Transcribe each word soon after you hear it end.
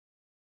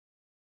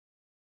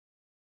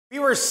We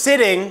were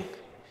sitting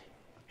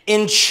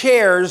in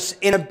chairs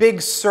in a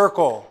big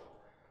circle.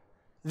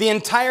 The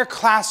entire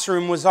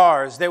classroom was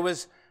ours. There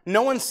was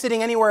no one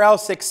sitting anywhere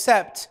else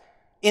except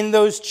in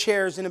those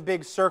chairs in a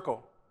big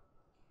circle.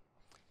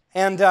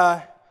 And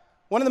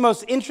one of the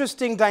most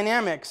interesting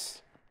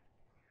dynamics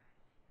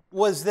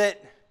was that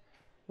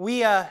we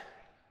had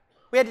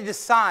to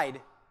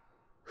decide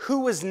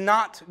who was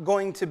not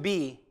going to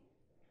be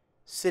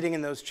sitting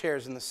in those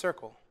chairs in the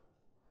circle.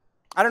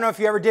 I don't know if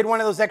you ever did one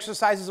of those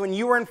exercises when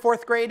you were in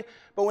fourth grade,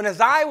 but as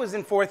I was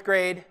in fourth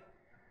grade,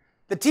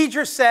 the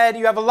teacher said,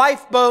 you have a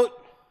lifeboat,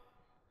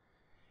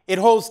 it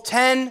holds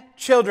 10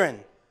 children,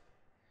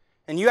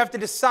 and you have to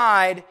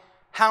decide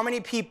how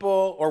many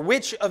people or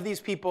which of these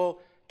people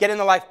get in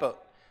the lifeboat.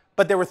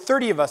 But there were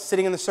 30 of us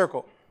sitting in the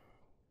circle.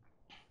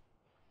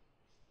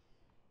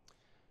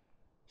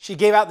 She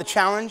gave out the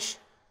challenge.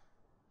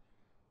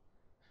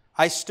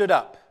 I stood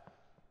up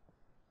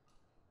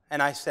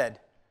and I said,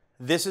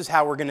 this is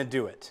how we're going to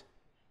do it.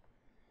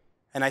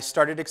 And I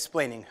started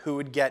explaining who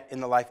would get in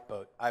the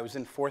lifeboat. I was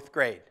in fourth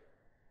grade,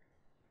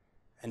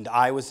 and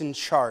I was in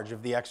charge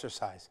of the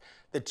exercise.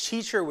 The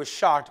teacher was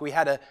shocked. We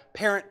had a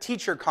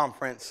parent-teacher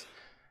conference.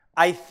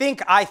 I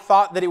think I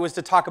thought that it was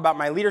to talk about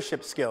my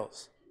leadership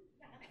skills.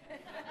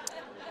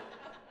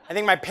 I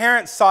think my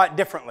parents saw it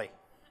differently.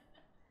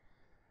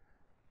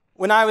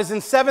 When I was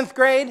in seventh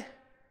grade,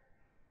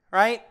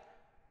 right,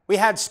 we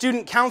had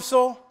student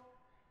council.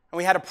 And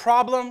we had a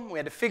problem. We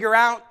had to figure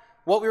out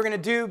what we were going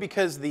to do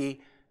because the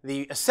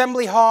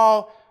assembly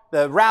hall,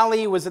 the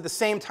rally was at the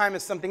same time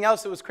as something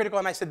else that was critical.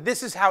 And I said,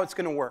 this is how it's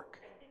going to work.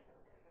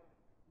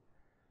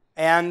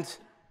 And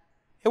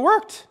it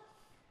worked.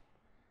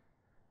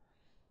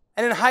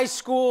 And in high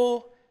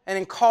school and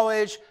in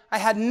college, I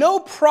had no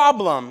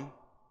problem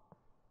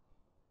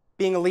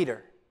being a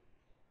leader.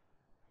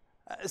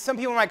 Some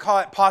people might call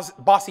it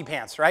bossy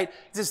pants, right?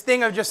 It's this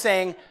thing of just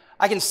saying,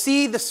 I can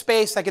see the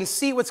space, I can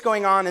see what's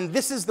going on, and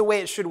this is the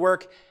way it should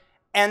work.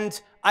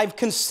 And I've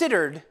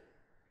considered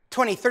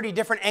 20, 30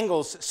 different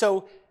angles,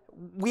 so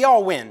we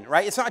all win,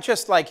 right? It's not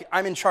just like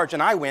I'm in charge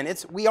and I win,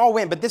 it's we all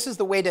win, but this is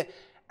the way to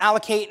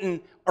allocate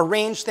and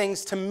arrange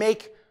things to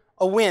make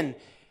a win.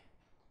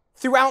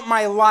 Throughout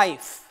my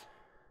life,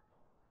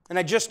 and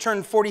I just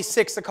turned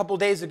 46 a couple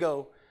days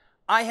ago,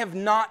 I have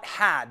not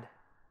had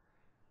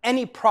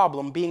any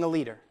problem being a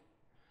leader.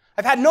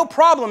 I've had no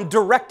problem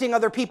directing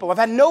other people. I've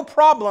had no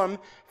problem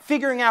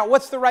figuring out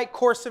what's the right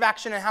course of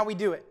action and how we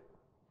do it.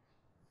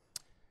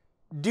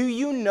 Do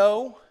you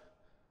know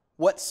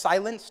what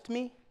silenced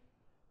me?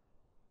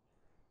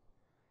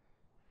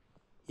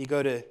 You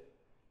go to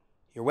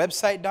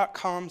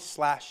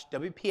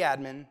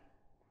yourwebsite.com/WPadmin,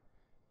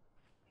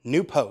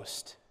 new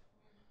post.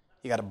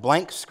 You got a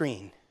blank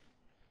screen.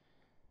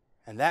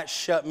 And that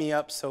shut me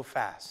up so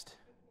fast.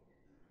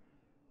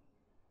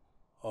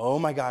 Oh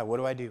my God,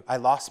 what do? I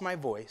lost my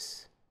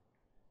voice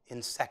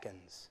in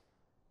seconds.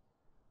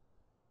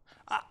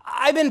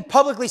 I've been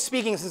publicly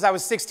speaking since I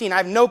was 16. I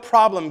have no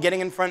problem getting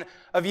in front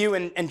of you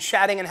and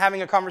chatting and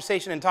having a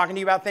conversation and talking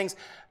to you about things.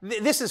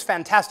 This is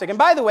fantastic. And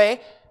by the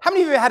way, how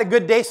many of you had a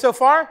good day so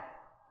far?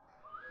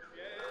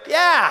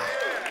 Yeah.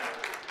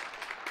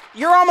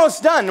 You're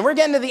almost done. We're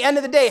getting to the end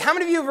of the day. How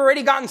many of you have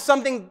already gotten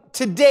something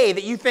today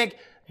that you think,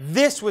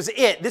 this was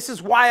it? This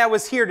is why I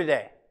was here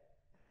today?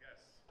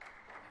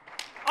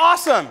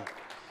 Awesome.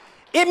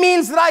 It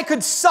means that I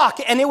could suck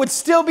and it would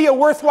still be a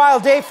worthwhile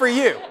day for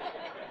you.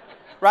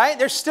 Right?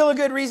 There's still a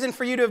good reason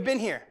for you to have been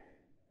here.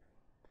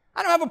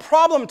 I don't have a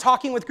problem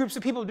talking with groups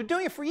of people who've been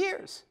doing it for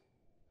years.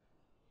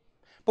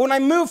 But when I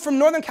moved from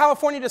Northern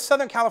California to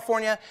Southern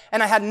California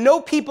and I had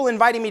no people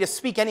inviting me to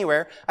speak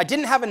anywhere, I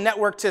didn't have a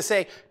network to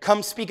say,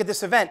 come speak at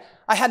this event.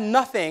 I had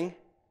nothing.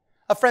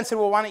 A friend said,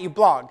 well, why don't you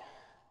blog?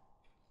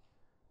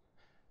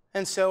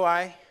 And so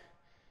I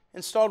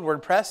installed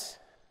WordPress,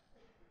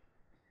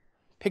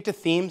 picked a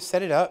theme,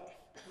 set it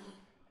up,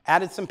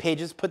 added some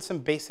pages, put some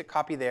basic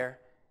copy there,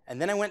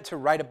 and then I went to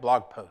write a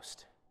blog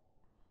post.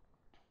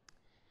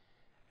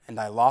 And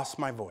I lost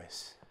my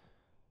voice.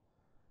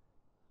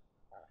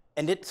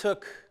 And it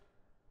took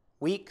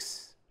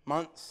weeks,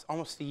 months,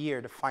 almost a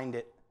year to find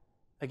it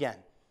again.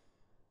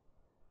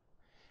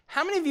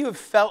 How many of you have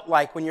felt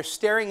like when you're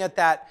staring at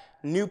that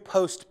new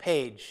post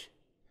page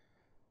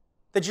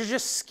that you're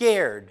just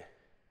scared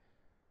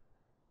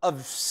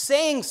of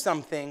saying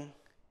something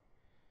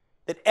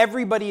that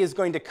everybody is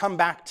going to come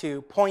back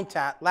to, point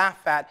at,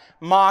 laugh at,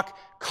 mock,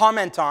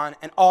 comment on,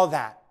 and all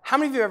that? How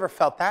many of you have ever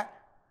felt that?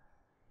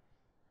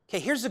 Okay,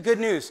 here's the good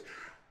news.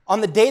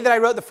 On the day that I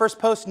wrote the first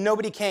post,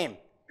 nobody came.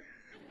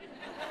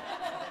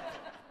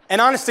 And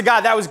honest to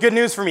God, that was good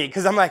news for me,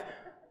 because I'm like,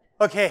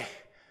 okay,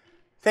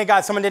 thank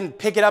God someone didn't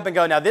pick it up and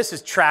go, now this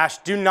is trash,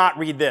 do not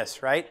read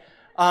this, right?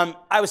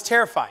 I was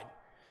terrified.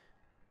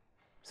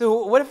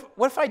 So what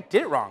if I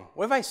did it wrong?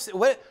 What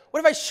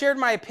if I shared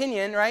my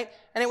opinion, right,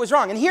 and it was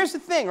wrong? And here's the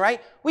thing,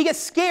 right? We get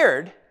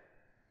scared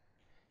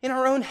in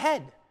our own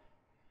head.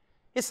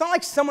 It's not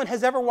like someone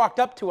has ever walked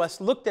up to us,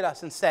 looked at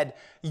us, and said,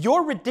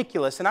 you're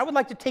ridiculous, and I would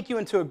like to take you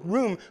into a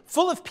room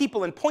full of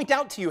people and point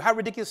out to you how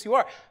ridiculous you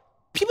are.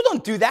 People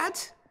don't do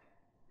that.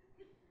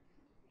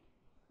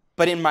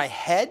 But in my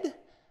head,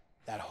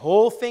 that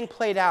whole thing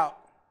played out,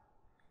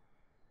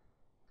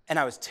 and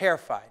I was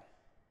terrified.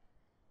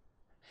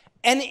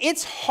 And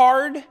it's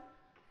hard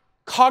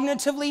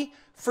cognitively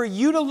for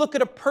you to look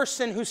at a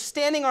person who's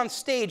standing on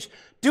stage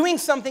doing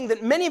something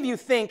that many of you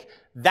think,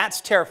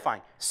 that's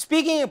terrifying.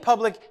 Speaking in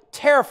public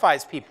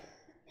terrifies people.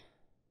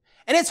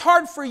 And it's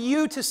hard for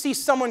you to see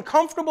someone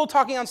comfortable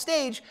talking on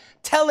stage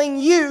telling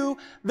you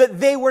that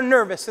they were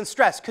nervous and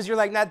stressed, because you're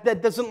like,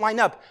 that doesn't line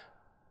up.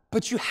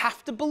 But you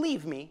have to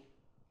believe me.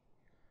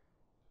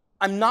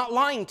 I'm not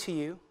lying to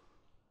you.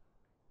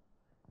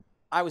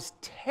 I was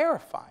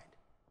terrified.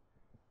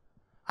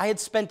 I had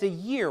spent a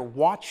year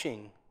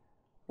watching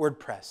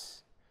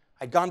WordPress.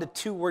 I'd gone to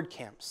 2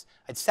 WordCamps.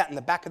 I'd sat in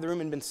the back of the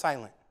room and been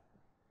silent.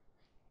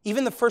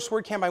 Even the first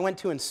WordCamp I went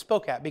to and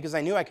spoke at, because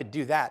I knew I could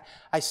do that,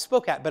 I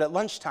spoke at, but at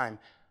lunchtime,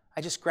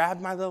 I just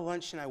grabbed my little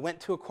lunch and I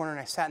went to a corner and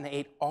I sat and I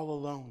ate all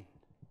alone.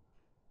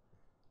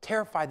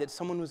 Terrified that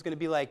someone was going to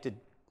be like,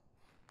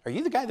 are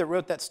you the guy that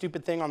wrote that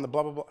stupid thing on the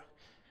blah, blah, blah?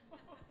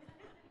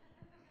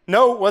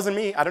 No, it wasn't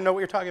me. I don't know what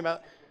you're talking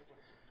about.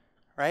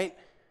 Right?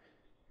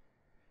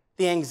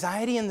 The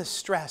anxiety and the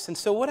stress. And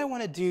so what I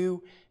want to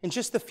do in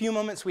just the few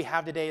moments we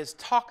have today is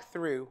talk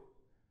through,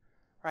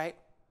 right,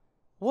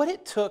 what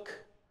it took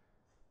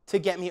to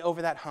get me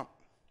over that hump.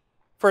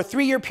 For a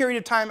 3-year period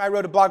of time, I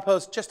wrote a blog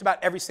post just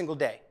about every single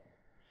day,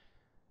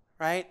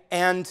 right?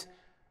 And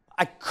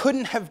I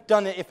couldn't have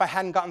done it if I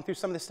hadn't gotten through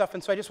some of this stuff,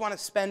 and so I just want to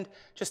spend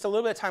just a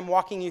little bit of time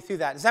walking you through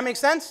that. Does that make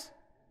sense?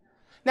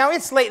 Now,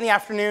 it's late in the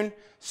afternoon,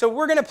 so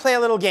we're going to play a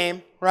little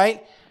game,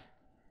 right?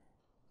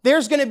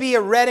 There's going to be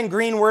a red and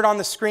green word on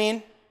the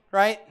screen,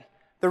 right?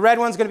 The red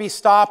one's going to be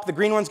stop, the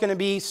green one's going to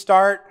be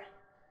start.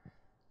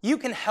 You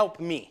can help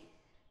me.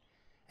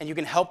 And you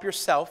can help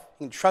yourself.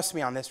 You can trust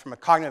me on this from a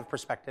cognitive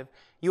perspective.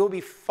 You will be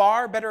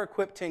far better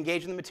equipped to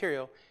engage in the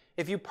material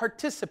if you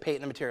participate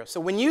in the material. So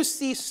when you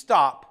see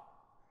stop,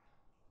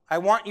 I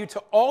want you to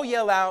all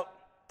yell out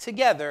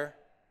together,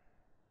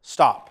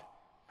 stop.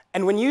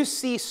 And when you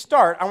see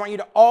start, I want you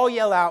to all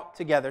yell out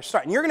together,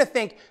 start. And you're going to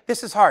think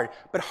this is hard.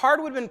 But hard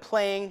would have been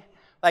playing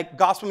like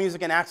gospel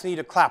music and asking you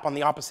to clap on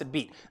the opposite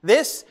beat.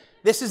 This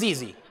is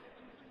easy.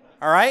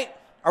 All right?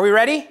 Are we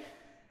ready?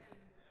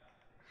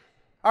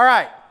 All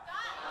right.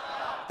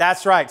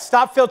 That's right.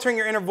 Stop filtering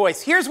your inner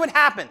voice. Here's what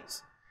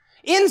happens.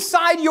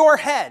 Inside your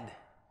head,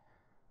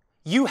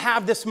 you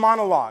have this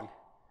monologue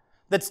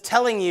that's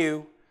telling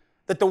you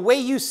that the way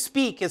you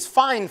speak is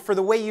fine for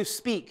the way you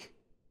speak,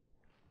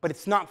 but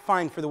it's not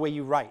fine for the way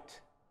you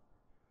write.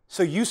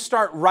 So you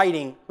start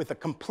writing with a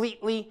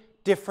completely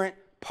different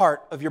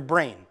part of your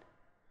brain.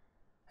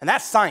 And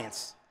that's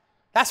science.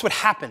 That's what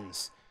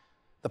happens.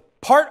 The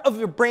part of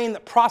your brain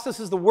that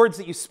processes the words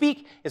that you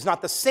speak is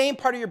not the same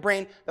part of your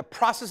brain that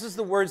processes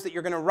the words that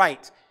you're going to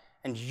write.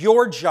 And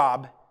your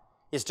job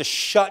is to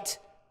shut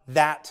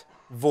that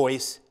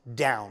voice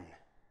down.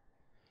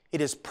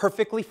 It is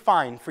perfectly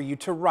fine for you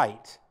to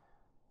write.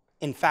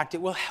 In fact,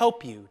 it will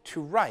help you to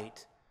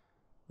write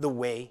the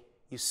way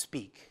you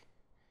speak.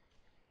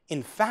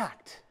 In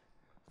fact,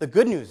 the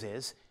good news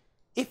is,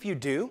 if you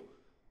do,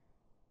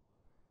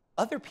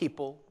 other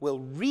people will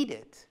read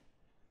it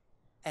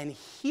and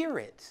hear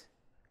it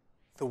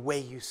the way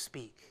you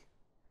speak.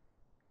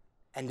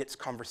 And it's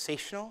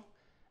conversational,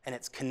 and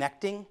it's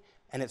connecting,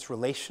 and it's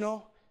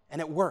relational,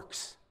 and it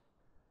works.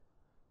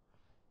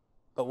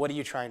 But what do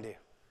you try and do?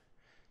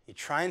 You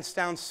try and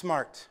sound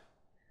smart.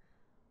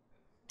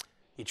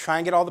 You try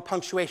and get all the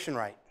punctuation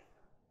right.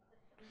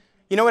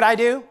 You know what I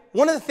do?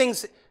 One of the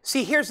things,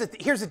 see, here's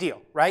the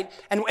deal, right?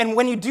 And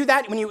when you do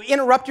that, when you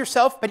interrupt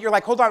yourself, but you're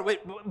like, hold on, wait,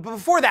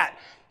 before that,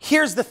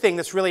 here's the thing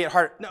that's really at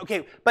heart. No,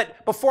 okay,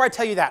 but before I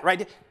tell you that,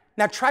 right?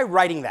 Now try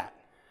writing that.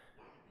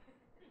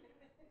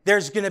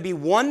 There's going to be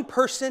one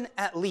person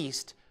at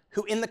least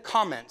who in the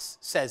comments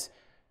says,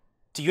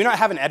 do you not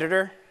have an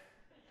editor?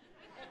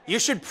 You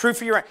should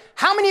proofread your...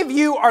 How many of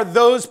you are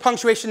those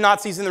punctuation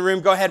Nazis in the room?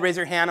 Go ahead, raise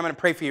your hand. I'm going to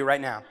pray for you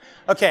right now.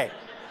 Okay.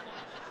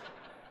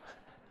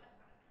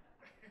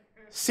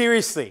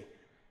 Seriously,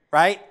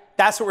 right?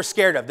 That's what we're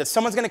scared of, that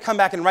someone's going to come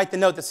back and write the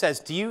note that says,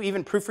 do you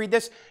even proofread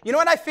this? You know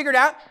what I figured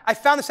out? I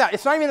found this out.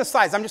 It's not even in the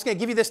slides. I'm just going to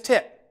give you this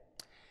tip.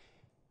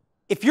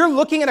 If you're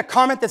looking at a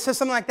comment that says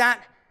something like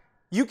that,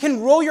 you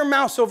can roll your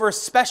mouse over a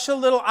special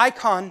little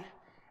icon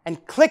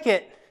and click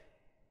it,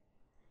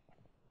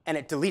 and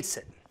it deletes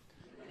it.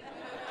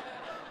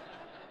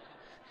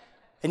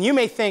 And you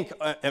may think,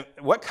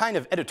 what kind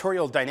of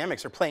editorial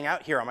dynamics are playing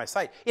out here on my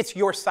site? It's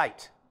your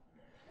site.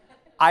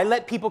 I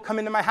let people come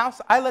into my house.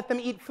 I let them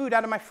eat food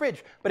out of my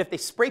fridge. But if they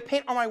spray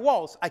paint on my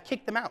walls, I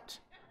kick them out.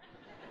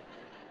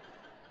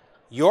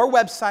 Your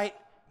website,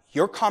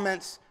 your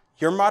comments,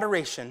 your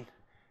moderation,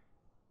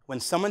 when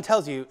someone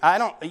tells you,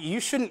 you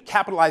shouldn't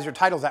capitalize your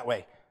titles that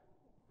way.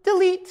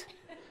 Delete.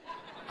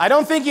 I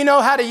don't think you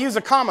know how to use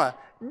a comma.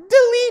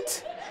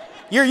 Delete.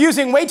 You're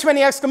using way too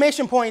many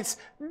exclamation points.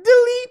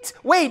 Delete.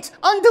 Wait,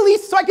 undelete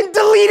so I can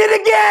delete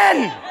it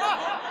again.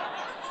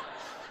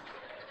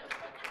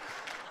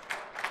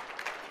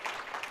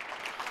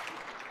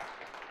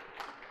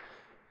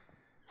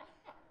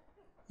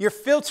 You're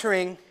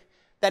filtering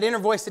that inner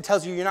voice that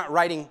tells you you're not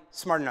writing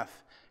smart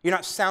enough. You're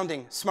not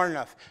sounding smart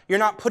enough. You're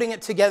not putting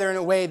it together in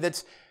a way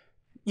that's,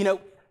 you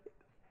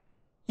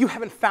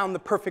haven't found the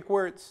perfect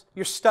words.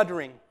 You're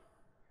stuttering.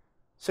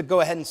 So go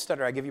ahead and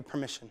stutter. I give you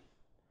permission.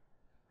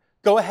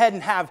 Go ahead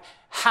and have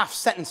half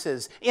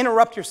sentences.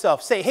 Interrupt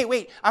yourself. Say, hey,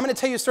 wait, I'm going to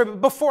tell you a story, but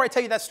before I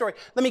tell you that story,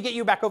 let me get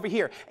you back over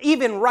here.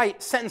 Even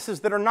write sentences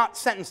that are not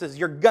sentences.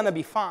 You're going to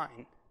be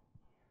fine.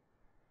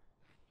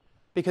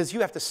 Because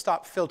you have to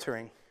stop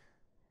filtering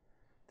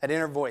that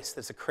inner voice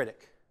that's a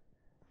critic.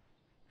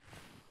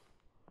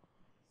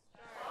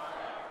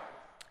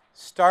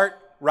 Start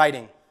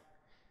writing.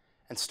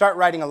 And start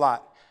writing a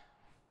lot.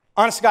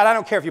 Honest to God, I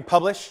don't care if you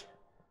publish.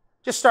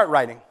 Just start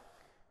writing.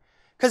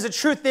 Because the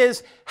truth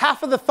is,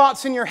 half of the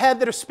thoughts in your head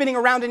that are spinning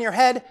around in your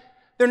head,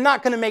 they're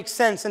not going to make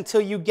sense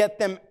until you get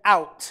them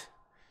out.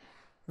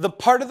 The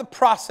part of the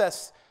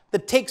process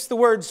that takes the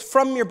words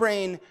from your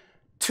brain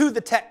to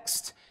the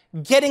text,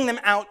 getting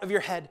them out of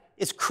your head,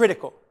 is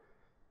critical.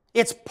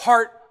 It's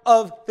part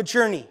of the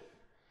journey.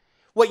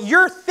 What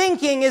you're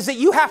thinking is that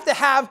you have to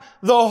have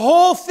the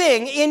whole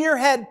thing in your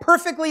head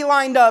perfectly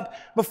lined up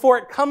before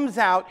it comes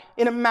out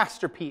in a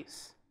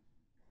masterpiece.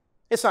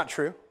 It's not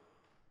true.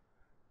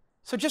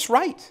 So just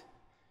write,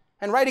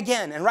 and write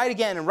again, and write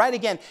again, and write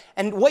again.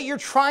 And what you're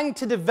trying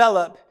to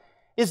develop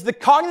is the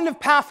cognitive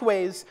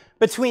pathways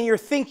between your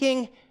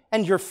thinking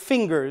and your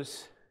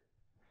fingers,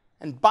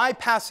 and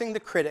bypassing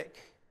the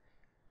critic,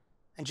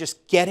 and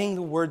just getting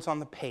the words on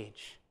the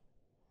page.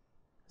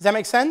 Does that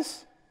make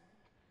sense?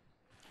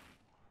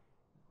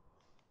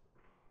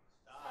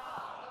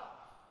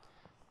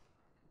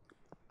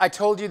 I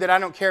told you that I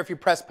don't care if you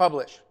press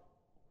publish.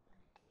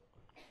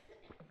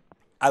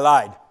 I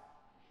lied.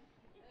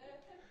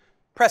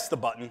 Press the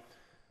button.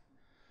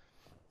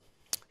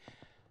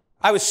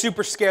 I was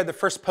super scared the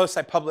first post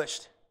I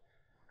published.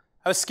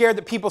 I was scared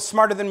that people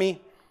smarter than me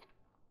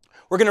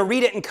were going to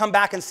read it and come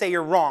back and say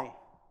you're wrong.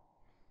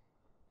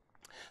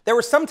 There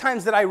were some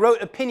times that I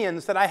wrote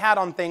opinions that I had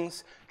on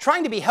things,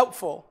 trying to be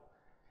helpful,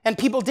 and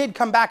people did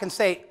come back and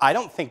say, I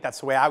don't think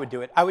that's the way I would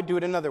do it. I would do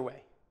it another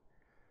way.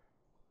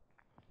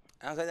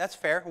 And I was like, that's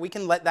fair. We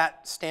can let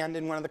that stand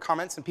in one of the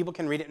comments, and people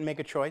can read it and make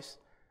a choice.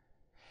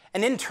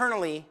 And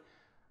internally,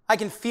 I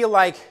can feel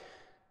like,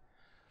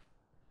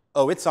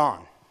 oh, it's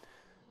on.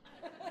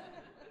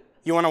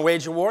 You want to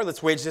wage a war?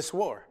 Let's wage this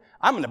war.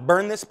 I'm going to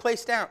burn this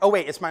place down. Oh,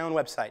 wait, it's my own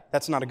website.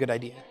 That's not a good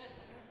idea.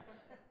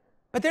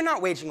 But they're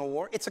not waging a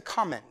war. It's a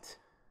comment.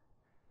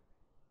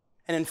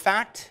 And in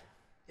fact,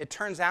 it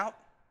turns out,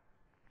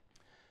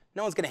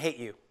 no one's going to hate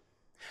you.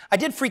 I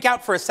did freak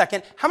out for a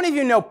second. How many of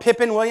you know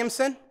Pippin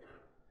Williamson?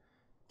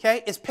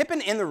 Okay, is Pippin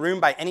in the room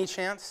by any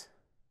chance?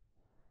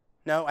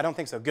 No, I don't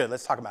think so. Good,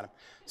 let's talk about him.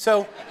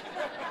 So,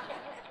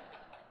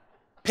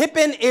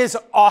 Pippin is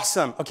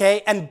awesome,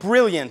 okay, and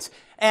brilliant.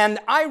 And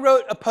I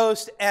wrote a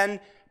post, and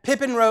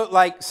Pippin wrote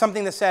like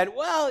something that said,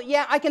 well,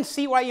 yeah, I can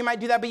see why you might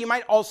do that, but you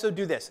might also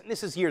do this. And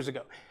this is years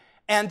ago.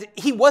 And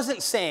he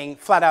wasn't saying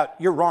flat out,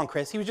 you're wrong,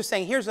 Chris. He was just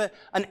saying, here's an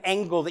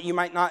angle that you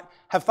might not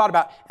have thought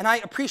about. And I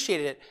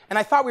appreciated it. And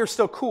I thought we were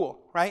still cool,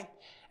 right?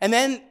 And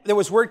then there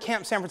was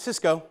WordCamp San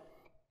Francisco.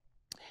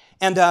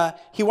 And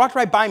he walked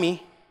right by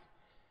me.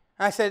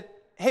 And I said,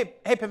 hey,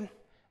 Pippin.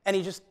 And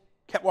he just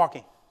kept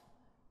walking.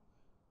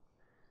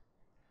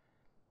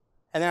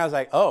 And then I was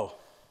like, oh,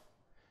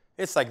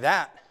 it's like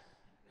that.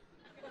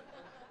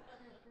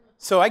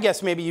 So I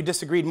guess maybe you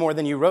disagreed more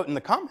than you wrote in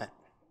the comment.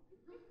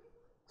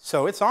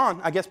 So it's on.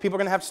 I guess people are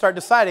going to have to start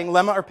deciding,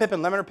 Lema or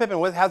Pippin,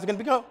 how's it going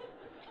to go?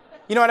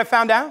 You know what I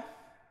found out?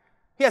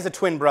 He has a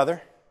twin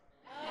brother.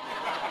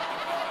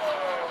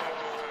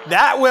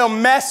 That will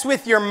mess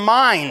with your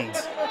mind.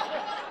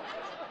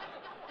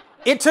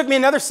 It took me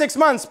another 6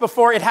 months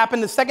before it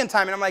happened the second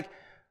time, and I'm like,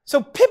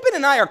 so Pippin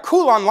and I are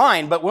cool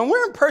online, but when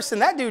we're in person,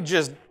 that dude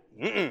just,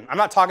 I'm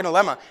not talking to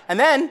Lema. And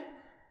then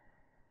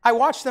I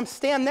watched them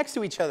stand next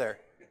to each other.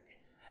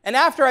 And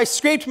after I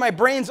scraped my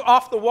brains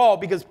off the wall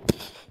because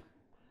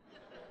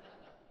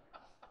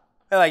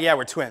they're like, yeah,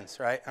 we're twins,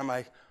 right? I'm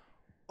like,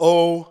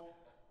 oh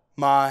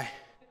my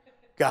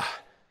God.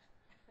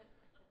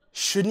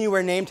 Shouldn't you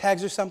wear name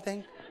tags or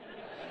something?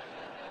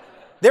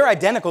 They're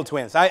identical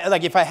twins.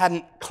 Like if I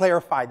hadn't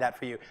clarified that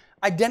for you.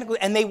 Identical,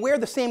 and they wear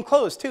the same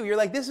clothes too. You're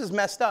like, this is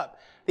messed up.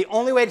 The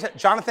only way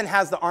Jonathan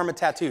has the arm of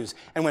tattoos.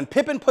 And when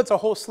Pippin puts a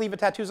whole sleeve of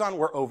tattoos on,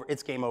 we're over.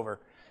 It's game over.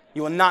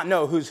 You will not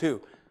know who's who.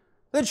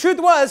 The truth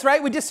was,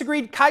 right, we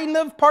disagreed kind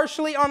of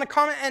partially on a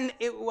comment, and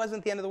it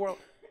wasn't the end of the world.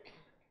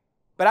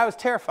 But I was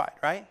terrified,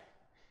 right?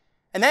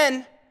 And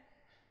then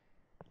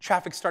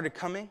traffic started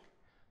coming.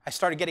 I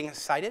started getting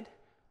excited.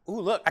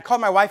 Ooh, look, I called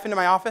my wife into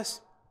my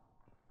office.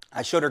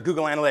 I showed her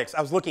Google Analytics.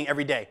 I was looking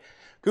every day.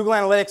 Google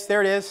Analytics,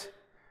 there it is,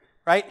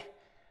 right?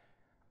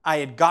 I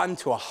had gotten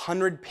to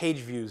 100 page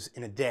views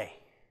in a day.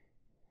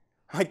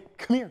 I'm like,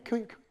 come here,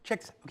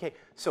 check this out. Okay,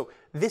 so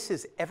this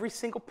is every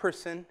single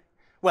person,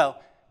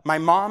 well, my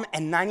mom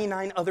and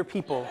 99 other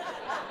people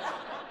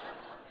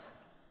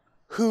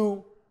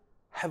who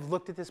have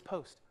looked at this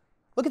post.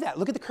 Look at that,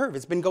 look at the curve,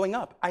 it's been going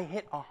up. I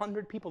hit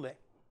 100 people today.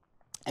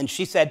 And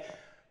she said,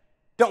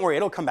 don't worry,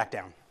 it'll come back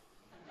down.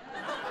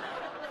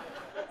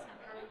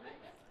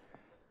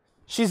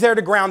 She's there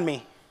to ground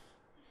me.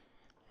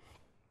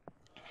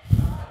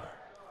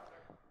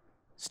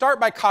 Start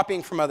by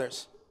copying from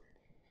others.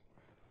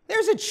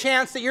 There's a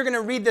chance that you're going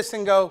to read this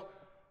and go,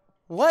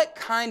 what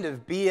kind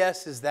of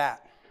BS is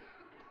that?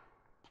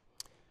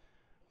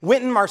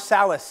 Wynton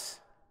Marsalis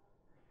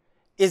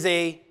is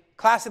a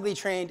classically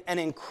trained and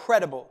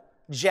incredible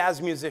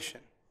jazz musician.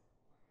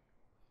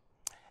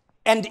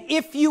 And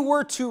if you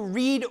were to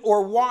read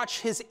or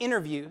watch his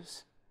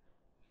interviews,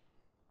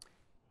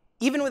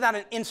 even without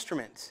an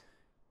instrument,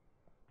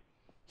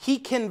 he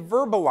can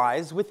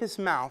verbalize with his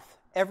mouth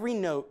every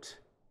note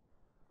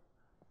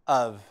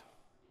of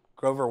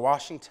Grover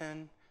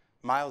Washington,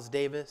 Miles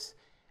Davis,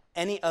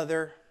 any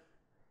other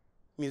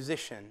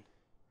musician.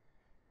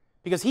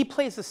 Because he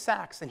plays the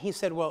sax, and he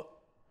said, well,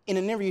 in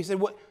an interview, he said,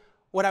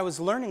 what I was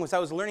learning was I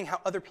was learning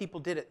how other people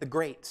did it, the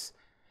greats.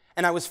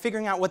 And I was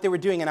figuring out what they were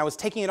doing, and I was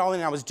taking it all in,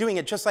 and I was doing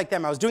it just like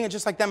them. I was doing it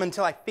just like them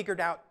until I figured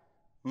out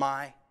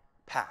my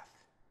path.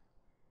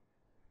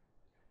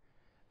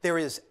 There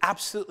is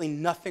absolutely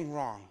nothing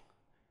wrong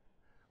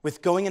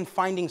with going and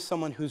finding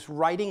someone whose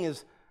writing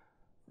is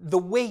the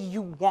way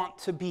you want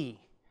to be.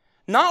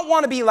 Not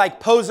want to be like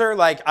poser,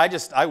 like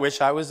I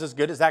wish I was as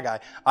good as that guy.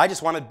 I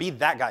just want to be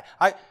that guy.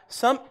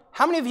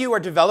 How many of you are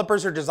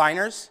developers or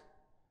designers?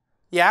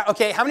 Yeah,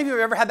 okay. How many of you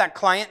have ever had that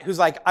client who's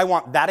like, I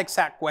want that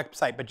exact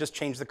website, but just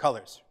change the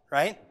colors,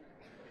 right?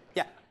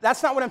 Yeah,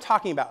 that's not what I'm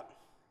talking about.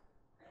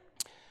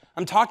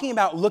 I'm talking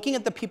about looking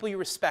at the people you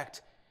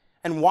respect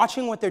and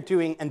watching what they're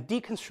doing and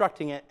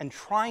deconstructing it and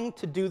trying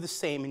to do the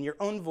same in your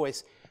own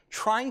voice,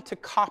 trying to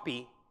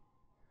copy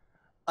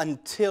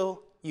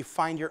until you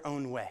find your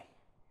own way.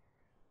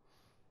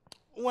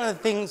 One of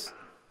the things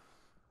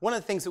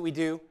that we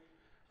do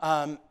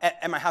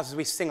at my house is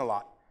we sing a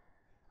lot.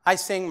 I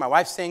sing, my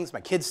wife sings,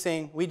 my kids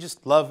sing. We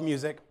just love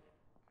music.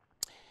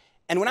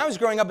 And when I was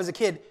growing up as a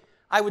kid,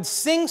 I would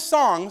sing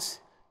songs,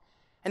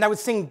 and I would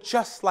sing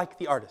just like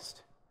the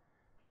artist,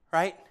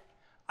 right?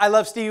 I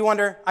love Stevie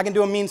Wonder. I can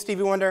do a mean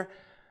Stevie Wonder.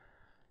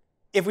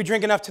 If we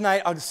drink enough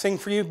tonight, I'll just sing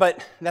for you,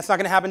 but that's not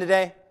going to happen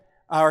today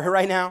or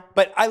right now.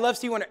 But I love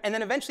Stevie Wonder. And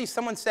then eventually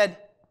someone said,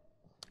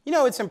 you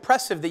know, it's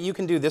impressive that you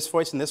can do this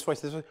voice and this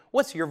voice and this voice.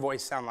 What's your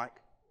voice sound like?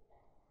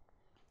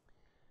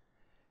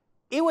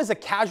 It was a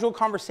casual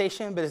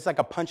conversation, but it's like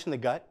a punch in the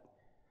gut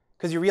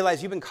because you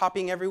realize you've been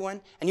copying everyone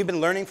and you've been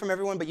learning from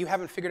everyone, but you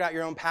haven't figured out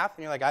your own path,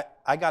 and you're like,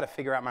 I got to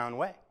figure out my own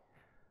way.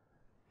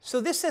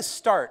 So this says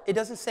start. It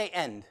doesn't say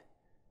end.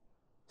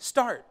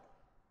 Start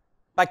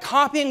by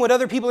copying what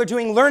other people are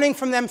doing, learning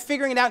from them,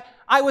 figuring it out.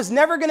 I was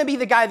never going to be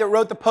the guy that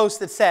wrote the post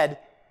that said,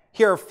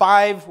 here are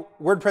 5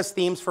 WordPress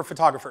themes for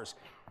photographers.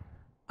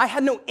 I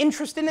had no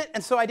interest in it,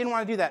 and so I didn't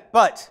want to do that.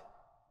 But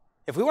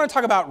if we want to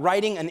talk about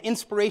writing an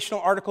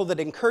inspirational article that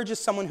encourages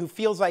someone who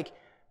feels like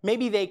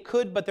maybe they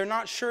could, but they're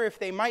not sure if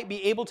they might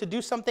be able to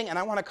do something, and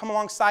I want to come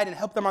alongside and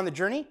help them on the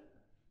journey,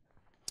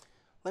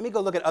 let me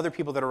go look at other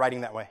people that are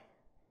writing that way.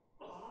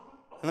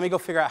 And let me go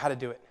figure out how to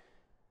do it.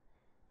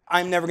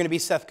 I'm never going to be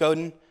Seth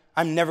Godin.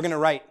 I'm never going to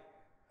write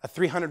a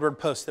 300-word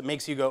post that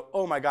makes you go,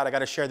 oh my God, I got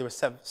to share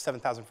this with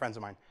 7,000 friends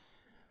of mine.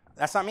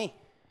 That's not me,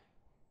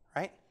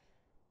 right?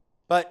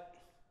 But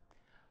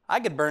I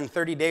could burn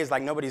 30 days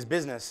like nobody's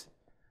business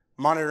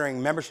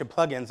monitoring membership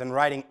plugins and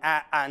writing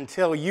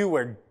until you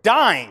were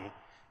dying,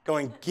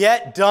 going,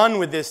 get done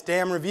with this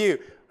damn review.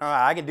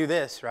 I could do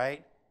this,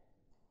 right?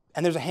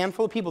 And there's a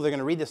handful of people that are going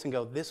to read this and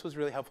go, this was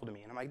really helpful to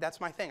me. And I'm like, that's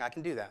my thing. I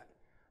can do that.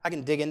 I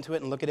can dig into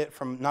it and look at it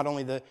from not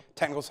only the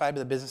technical side, but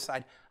the business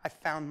side. I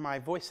found my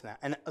voice in that.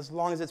 And as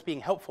long as it's being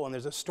helpful and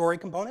there's a story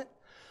component,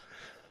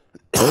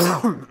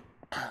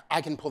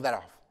 I can pull that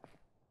off.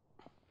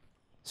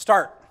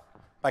 Start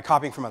by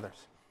copying from others.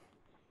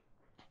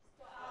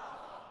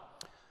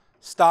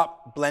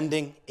 Stop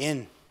blending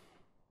in.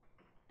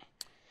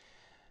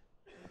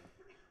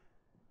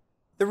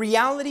 The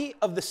reality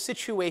of the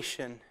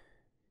situation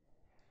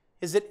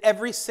is that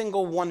every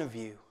single one of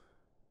you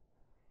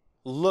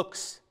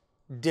looks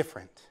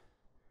different,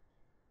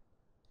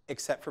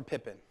 except for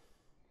Pippin.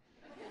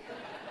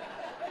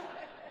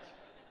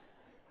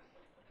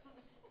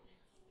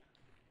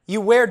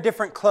 You wear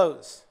different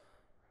clothes.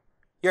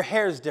 Your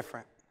hair is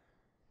different.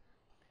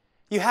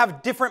 You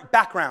have different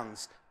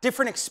backgrounds,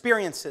 different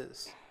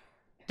experiences,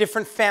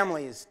 different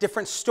families,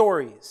 different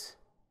stories.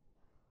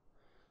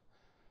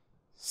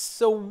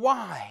 So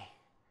why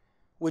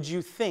would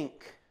you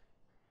think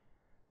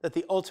that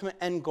the ultimate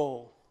end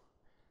goal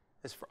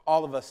is for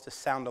all of us to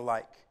sound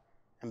alike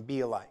and be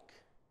alike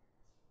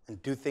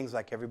and do things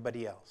like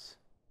everybody else?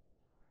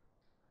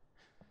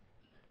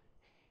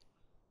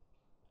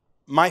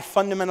 My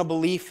fundamental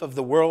belief of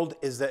the world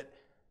is that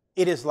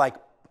it is like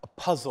a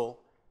puzzle,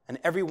 and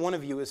every one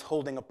of you is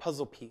holding a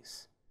puzzle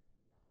piece.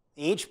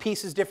 Each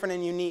piece is different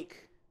and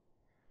unique.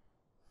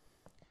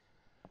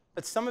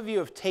 But some of you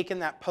have taken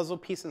that puzzle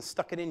piece and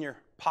stuck it in your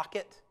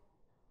pocket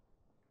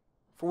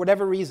for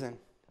whatever reason,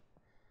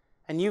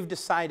 and you've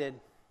decided,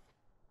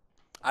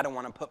 I don't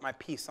want to put my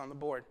piece on the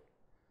board.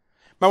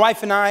 My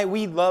wife and I,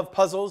 we love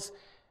puzzles.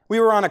 We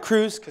were on a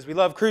cruise, because we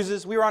love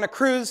cruises. We were on a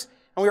cruise,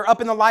 and we were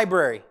up in the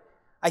library.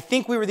 I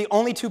think we were the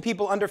only two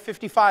people under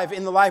 55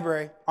 in the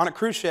library on a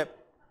cruise ship.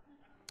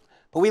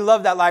 But we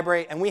loved that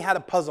library, and we had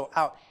a puzzle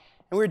out.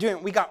 And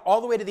we got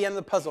all the way to the end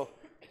of the puzzle,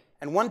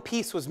 and one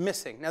piece was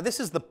missing. Now, this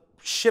is the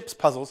ship's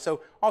puzzle,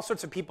 so all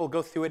sorts of people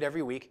go through it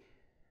every week.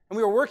 And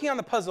we were working on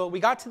the puzzle. We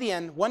got to the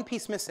end, one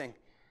piece missing.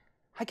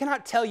 I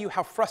cannot tell you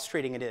how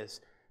frustrating it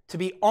is to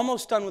be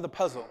almost done with a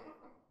puzzle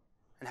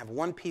and have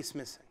one piece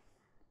missing.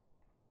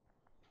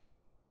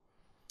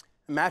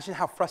 Imagine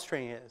how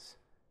frustrating it is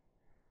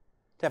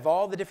to have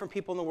all the different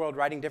people in the world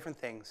writing different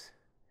things,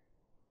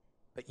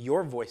 but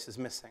your voice is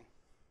missing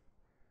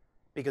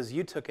because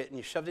you took it and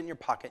you shoved it in your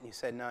pocket and you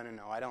said, no,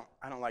 I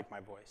don't like my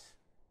voice.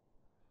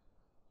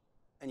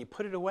 And you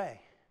put it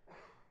away.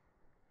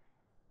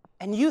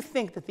 And you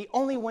think that the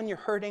only one you're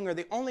hurting or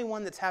the only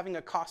one that's having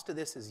a cost to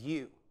this is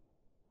you.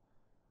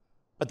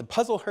 But the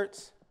puzzle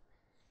hurts,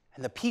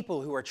 and the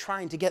people who are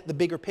trying to get the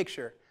bigger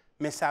picture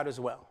miss out as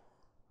well.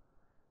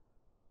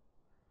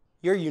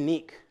 You're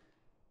unique.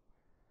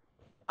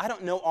 I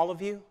don't know all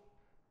of you,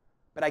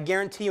 but I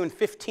guarantee you in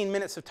 15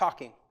 minutes of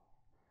talking,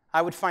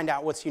 I would find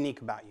out what's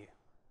unique about you.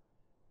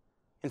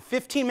 In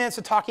 15 minutes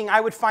of talking,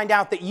 I would find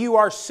out that you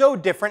are so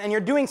different and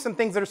you're doing some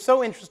things that are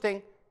so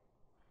interesting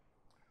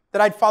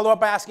that I'd follow up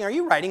by asking, are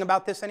you writing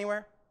about this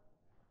anywhere?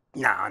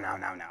 No.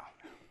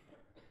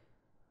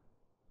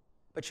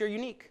 But you're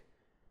unique.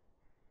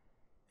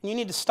 And you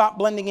need to stop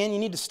blending in. You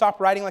need to stop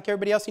writing like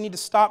everybody else. You need to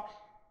stop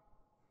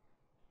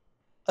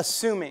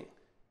assuming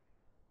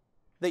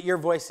that your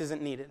voice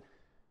isn't needed.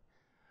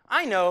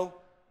 I know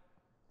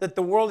that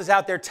the world is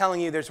out there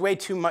telling you there's way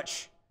too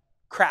much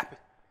crap,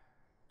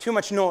 too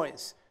much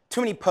noise,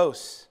 too many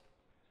posts,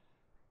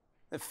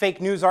 fake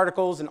news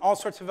articles, and all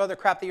sorts of other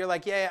crap that you're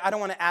like, yeah, I don't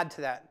want to add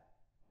to that.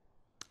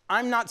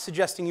 I'm not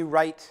suggesting you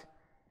write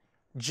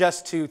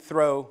just to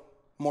throw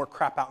more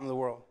crap out into the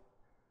world.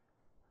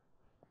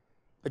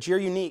 But you're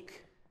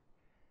unique.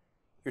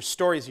 Your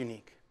story's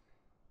unique.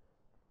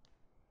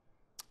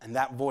 And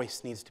that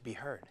voice needs to be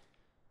heard.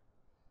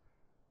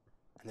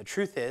 And the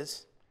truth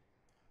is,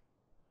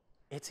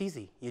 it's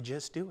easy. You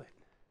just do it.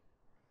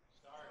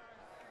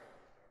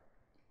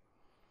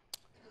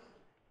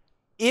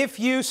 If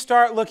you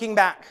start looking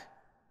back,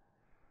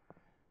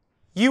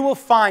 you will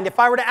find, if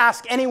I were to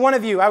ask any one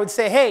of you, I would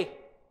say, hey,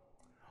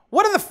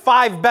 what are the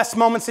 5 best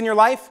moments in your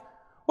life?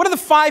 What are the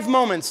 5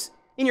 moments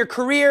in your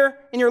career,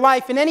 in your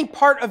life, in any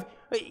part of,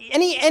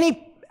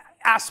 any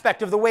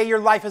aspect of the way your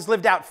life is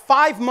lived out?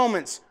 5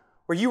 moments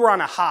where you were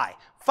on a high.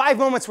 5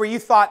 moments where you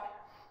thought,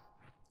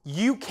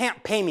 you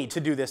can't pay me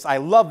to do this. I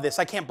love this.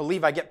 I can't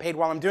believe I get paid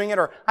while I'm doing it,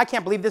 or I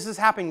can't believe this is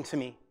happening to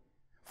me.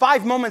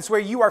 5 moments where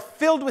you are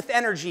filled with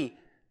energy,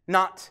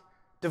 not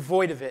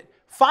devoid of it.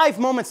 5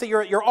 moments that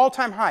you're at your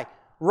all-time high.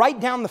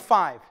 Write down the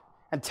 5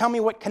 and tell me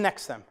what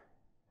connects them.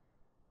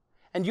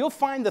 And you'll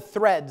find the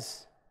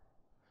threads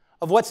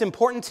of what's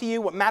important to you,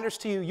 what matters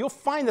to you. You'll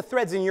find the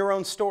threads in your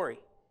own story.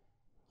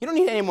 You don't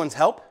need anyone's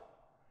help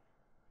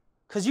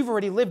because you've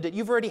already lived it.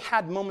 You've already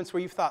had moments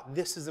where you've thought,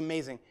 this is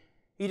amazing.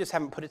 You just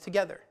haven't put it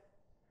together.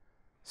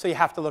 So you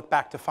have to look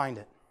back to find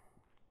it.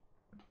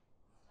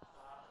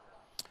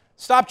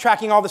 Stop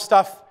tracking all the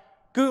stuff.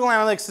 Google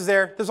Analytics is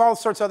there. There's all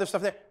sorts of other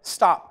stuff there.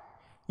 Stop.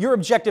 Your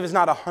objective is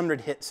not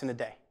 100 hits in a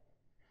day.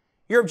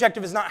 Your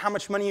objective is not how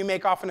much money you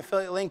make off an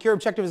affiliate link. Your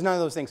objective is none of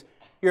those things.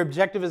 Your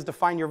objective is to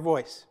find your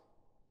voice.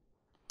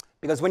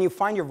 Because when you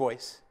find your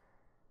voice,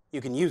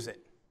 you can use it.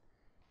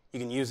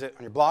 You can use it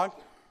on your blog,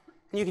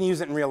 and you can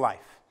use it in real life.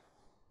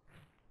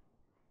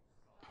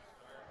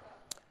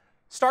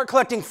 Start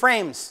collecting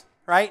frames,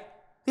 right?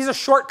 These are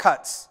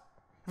shortcuts.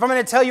 If I'm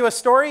going to tell you a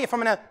story, if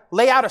I'm going to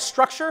lay out a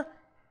structure,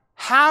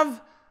 have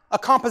a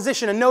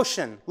composition, a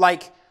notion.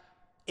 Like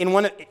in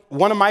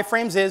one of my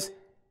frames is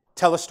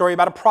tell a story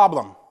about a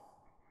problem.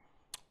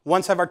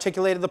 Once I've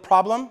articulated the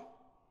problem,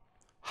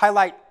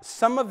 highlight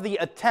some of the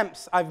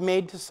attempts I've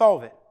made to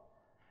solve it.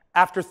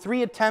 After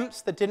 3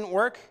 attempts that didn't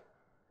work,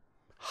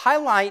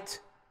 highlight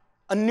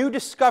a new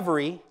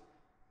discovery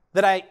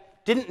that I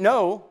didn't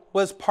know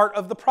was part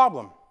of the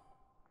problem.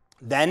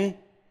 Then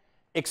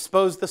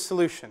expose the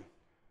solution.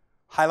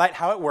 Highlight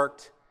how it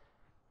worked.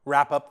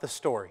 Wrap up the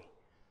story.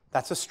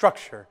 That's a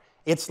structure.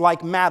 It's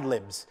like Mad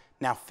Libs.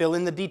 Now fill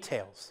in the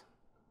details.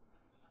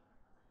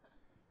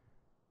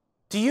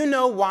 Do you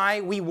know why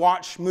we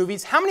watch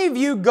movies? How many of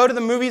you go to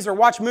the movies or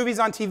watch movies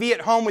on TV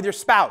at home with your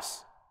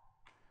spouse?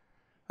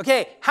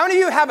 Okay, how many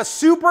of you have a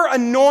super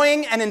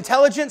annoying and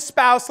intelligent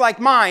spouse like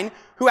mine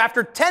who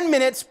after 10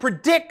 minutes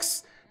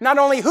predicts not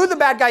only who the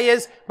bad guy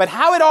is, but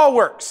how it all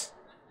works?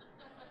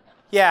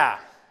 Yeah,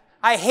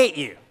 I hate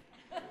you.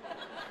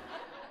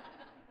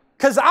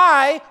 Because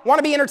I want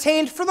to be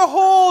entertained for the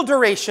whole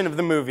duration of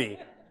the movie.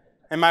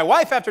 And my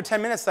wife, after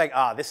 10 minutes, is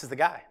like, this is the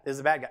guy. This is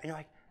the bad guy. And you're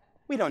like,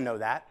 we don't know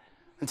that.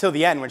 Until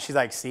the end when she's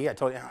like, see, I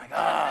told you. I'm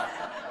like,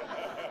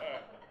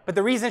 But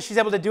the reason she's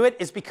able to do it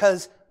is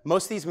because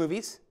most of these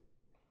movies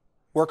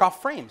work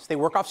off frames. They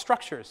work off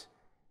structures.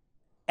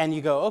 And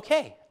you go,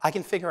 okay, I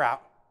can figure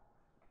out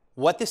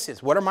what this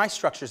is. What are my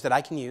structures that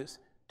I can use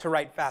to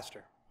write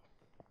faster?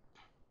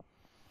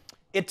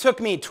 It took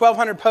me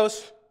 1,200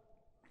 posts,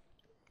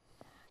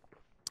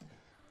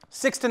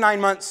 6 to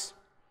 9 months,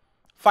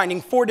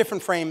 finding 4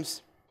 different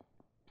frames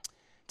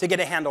to get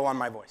a handle on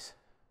my voice.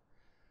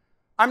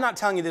 I'm not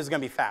telling you this is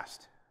going to be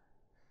fast,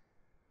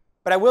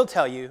 but I will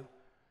tell you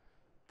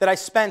that I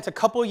spent a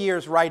couple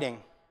years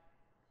writing,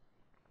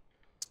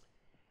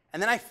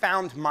 and then I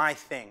found my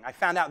thing. I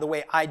found out the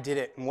way I did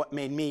it and what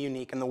made me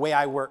unique and the way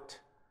I worked.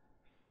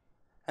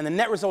 And the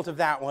net result of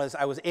that was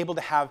I was able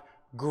to have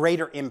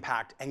greater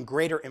impact and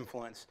greater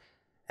influence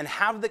and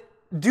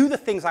do the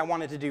things I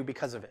wanted to do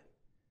because of it.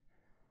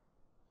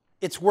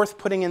 It's worth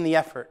putting in the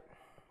effort.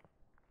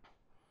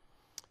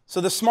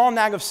 So the small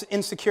nag of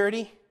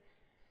insecurity,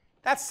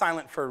 that's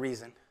silent for a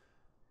reason.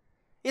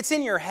 It's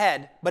in your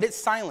head, but it's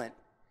silent.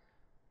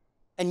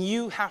 And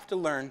you have to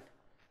learn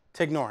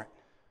to ignore it.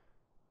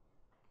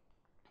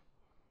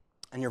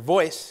 And your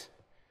voice,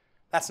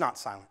 that's not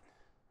silent.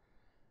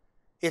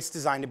 It's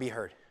designed to be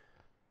heard.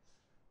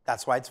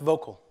 That's why it's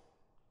vocal.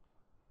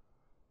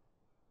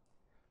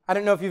 I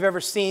don't know if you've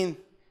ever seen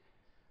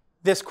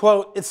this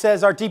quote. It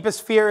says, "Our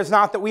deepest fear is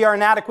not that we are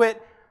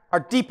inadequate. Our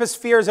deepest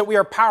fear is that we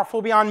are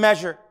powerful beyond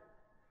measure.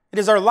 It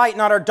is our light,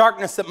 not our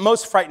darkness, that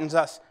most frightens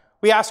us."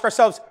 We ask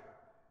ourselves,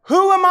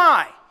 who am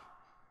I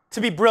to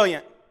be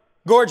brilliant,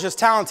 gorgeous,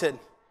 talented,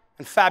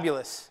 and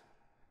fabulous?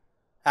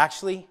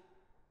 Actually,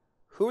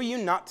 who are you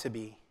not to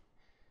be?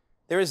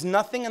 There is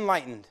nothing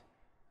enlightened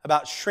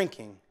about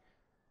shrinking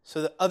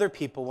so that other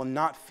people will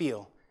not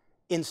feel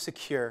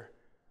insecure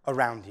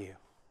around you.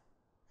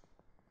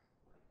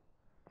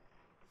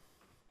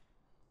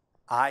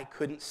 I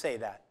couldn't say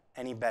that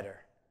any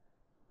better.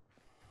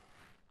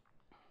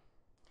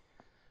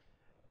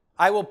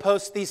 I will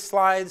post these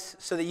slides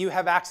so that you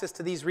have access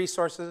to these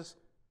resources,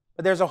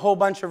 but there's a whole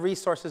bunch of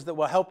resources that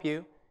will help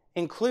you,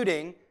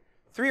 including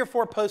 3 or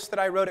 4 posts that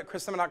I wrote at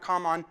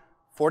chrislema.com on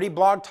 40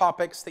 blog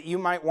topics that you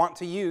might want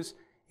to use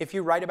if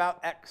you write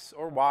about X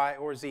or Y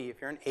or Z, if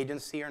you're an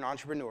agency or an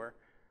entrepreneur.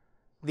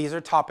 These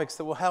are topics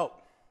that will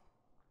help.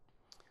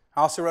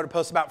 I also wrote a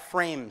post about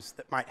frames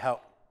that might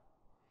help.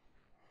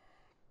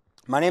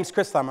 My name's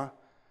Chris Lema.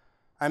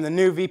 I'm the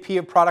new VP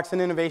of Products and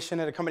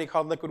Innovation at a company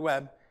called Liquid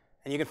Web.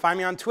 And you can find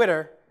me on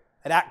Twitter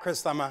at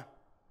Chris Lema,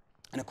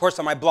 and of course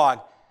on my blog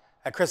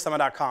at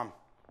chrislema.com.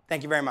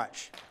 Thank you very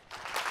much.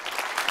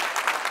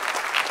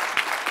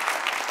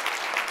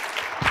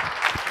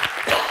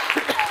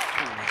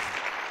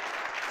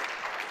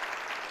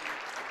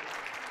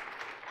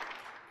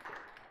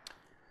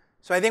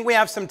 So I think we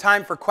have some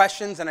time for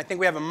questions, and I think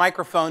we have a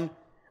microphone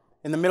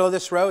in the middle of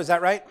this row. Is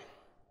that right?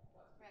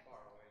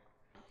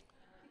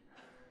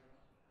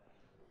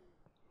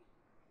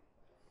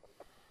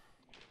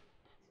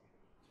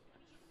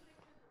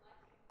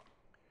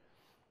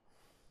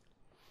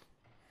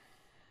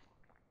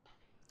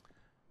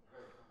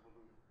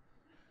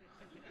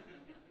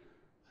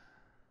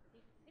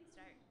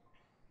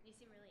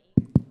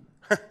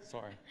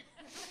 Sorry.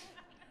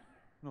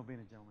 No, being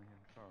a gentleman here.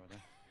 Sorry about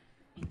that.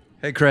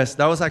 Hey, Chris,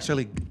 that was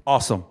actually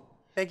awesome.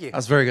 Thank you.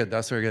 That's very good.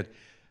 That's very good.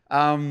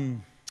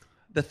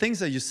 The things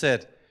that you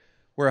said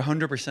were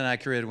 100%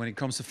 accurate when it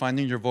comes to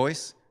finding your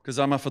voice, because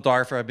I'm a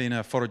photographer. I've been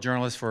a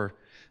photojournalist for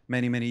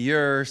many, many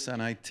years,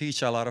 and I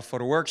teach a lot of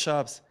photo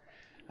workshops.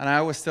 And I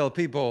always tell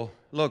people,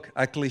 look,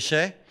 a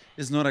cliche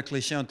is not a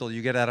cliche until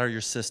you get it out of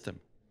your system.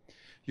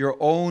 Your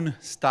own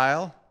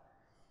style.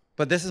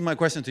 But this is my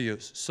question to you.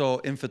 So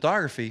in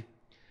photography,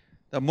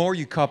 the more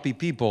you copy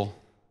people,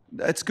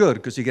 that's good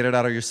because you get it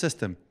out of your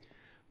system.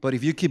 But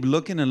if you keep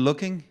looking and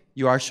looking,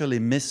 you actually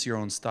miss your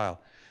own style.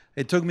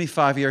 It took me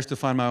 5 years to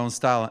find my own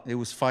style. It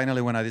was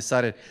finally when I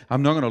decided,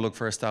 I'm not going to look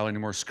for a style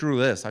anymore. Screw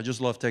this. I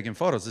just love taking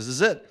photos. This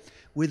is it.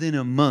 Within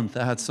a month,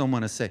 I had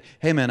someone to say,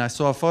 hey, man, I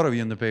saw a photo of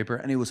you in the paper,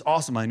 and it was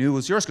awesome. I knew it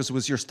was yours because it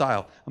was your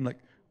style. I'm like,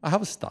 I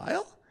have a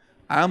style?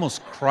 I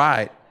almost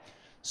cried.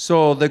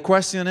 So the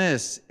question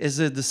is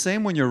it the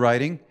same when you're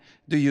writing?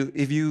 Do you,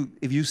 if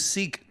you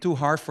seek too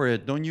hard for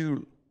it, don't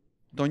you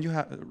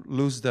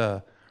lose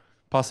the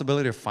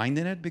possibility of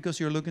finding it because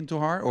you're looking too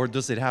hard, or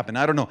does it happen?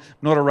 I don't know.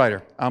 I'm not a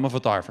writer. I'm a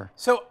photographer.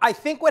 So I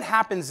think what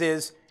happens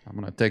is, I'm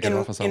gonna take it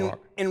off as I walk.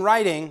 In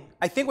writing,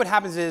 I think what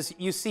happens is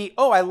you see,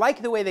 oh, I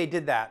like the way they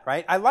did that,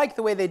 right? I like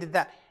the way they did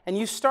that, and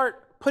you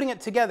start putting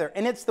it together,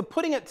 and it's the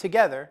putting it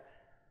together,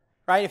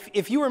 right?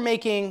 If you were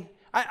making,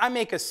 I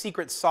make a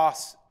secret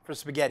sauce for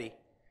spaghetti.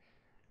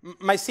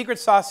 My secret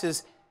sauce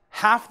is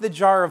half the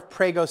jar of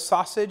Prego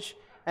sausage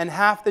and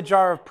half the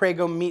jar of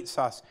Prego meat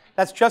sauce.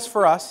 That's just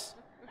for us,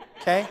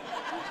 okay?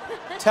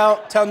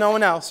 Tell no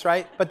one else,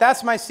 right? But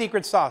that's my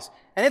secret sauce.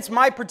 And it's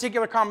my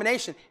particular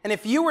combination. And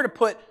if you were to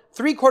put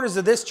 3/4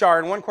 of this jar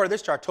and 1/4 of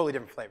this jar, totally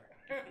different flavor,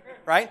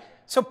 right?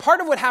 So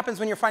part of what happens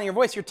when you're finding your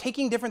voice, you're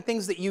taking different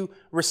things that you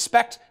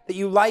respect, that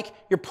you like,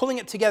 you're pulling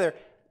it together.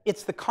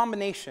 It's the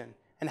combination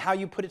and how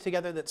you put it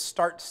together that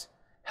starts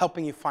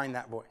helping you find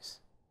that voice.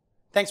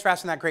 Thanks for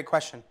asking that great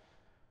question.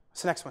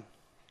 What's the next one?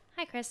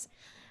 Hi, Chris.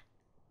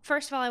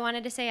 First of all, I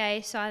wanted to say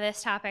I saw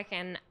this topic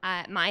and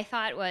my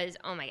thought was,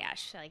 oh my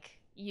gosh, like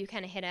you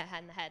kind of hit it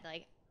on the head.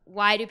 Like,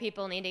 why do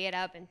people need to get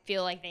up and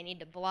feel like they need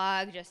to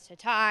blog just to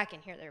talk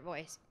and hear their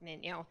voice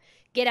and,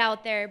 get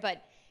out there?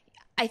 But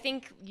I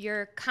think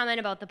your comment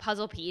about the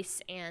puzzle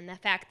piece and the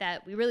fact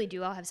that we really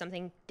do all have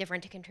something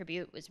different to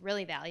contribute was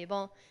really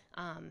valuable.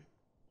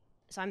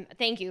 So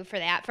thank you for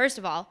that. First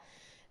of all,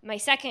 my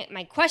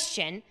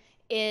question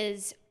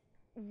is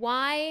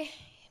why,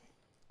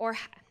 or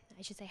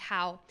I should say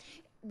how,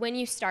 when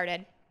you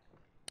started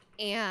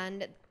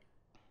and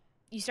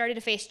you started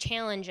to face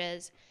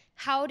challenges,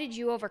 how did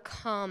you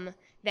overcome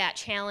that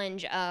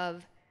challenge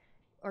of,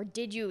 or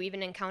did you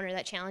even encounter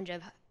that challenge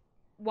of,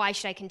 why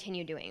should I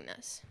continue doing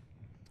this?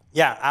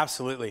 Yeah,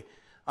 absolutely.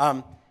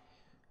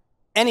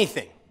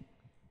 Anything,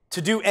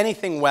 to do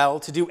anything well,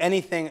 to do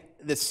anything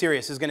that's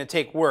serious is going to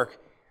take work.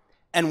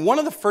 And one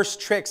of the first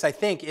tricks, I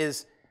think,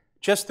 is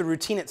just the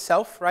routine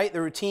itself, right?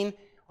 The routine,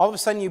 all of a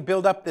sudden you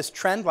build up this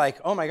trend like,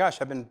 oh my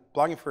gosh, I've been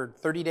blogging for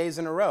 30 days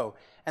in a row.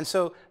 And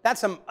so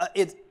that's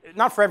it's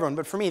not for everyone,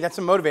 but for me, that's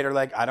a motivator.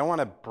 Like, I don't want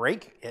to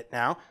break it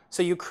now.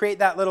 So you create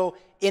that little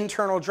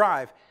internal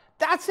drive.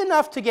 That's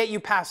enough to get you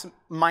past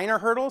minor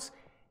hurdles.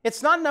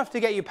 It's not enough to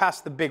get you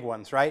past the big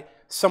ones, right?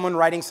 Someone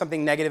writing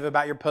something negative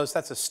about your post,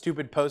 that's a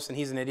stupid post and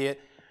he's an idiot.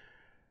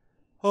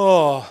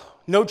 Oh,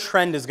 no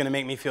trend is going to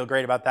make me feel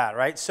great about that,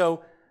 right?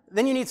 So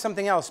then you need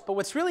something else. But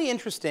what's really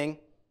interesting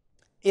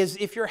is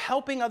if you're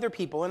helping other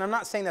people, and I'm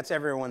not saying that's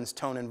everyone's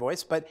tone and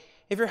voice, but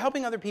if you're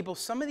helping other people,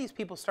 some of these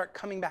people start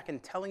coming back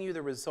and telling you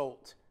the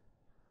result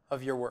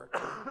of your work.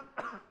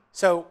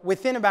 So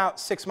within about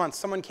 6 months,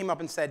 someone came up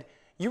and said,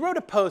 you wrote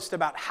a post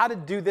about how to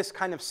do this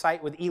kind of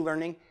site with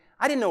e-learning.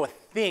 I didn't know a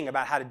thing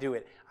about how to do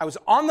it. I was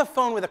on the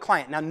phone with a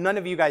client. Now, none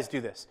of you guys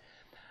do this.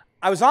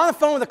 I was on the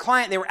phone with a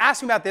client. They were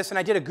asking about this, and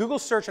I did a Google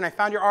search, and I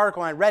found your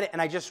article, and I read it,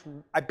 and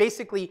I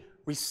basically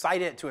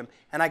recited it to him,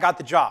 and I got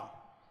the job.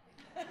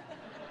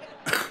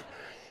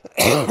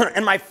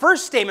 And my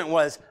first statement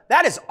was,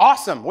 that is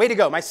awesome. Way to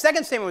go. My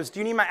second statement was, do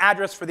you need my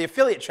address for the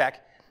affiliate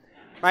check?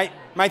 My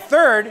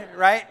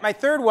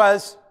third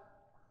was,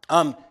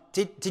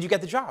 did you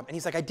get the job? And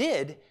he's like, I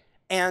did.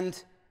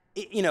 And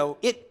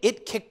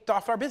it kicked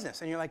off our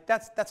business. And you're like,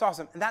 that's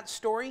awesome. And that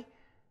story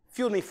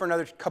fueled me for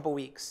another couple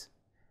weeks.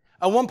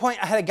 At one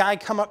point, I had a guy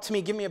come up to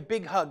me, give me a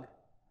big hug.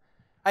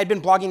 I had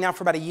been blogging now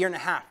for about 1.5 years,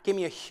 gave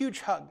me a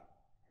huge hug.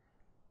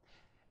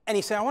 And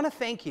he said, I want to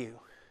thank you.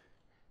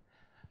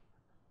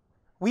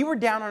 We were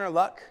down on our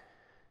luck,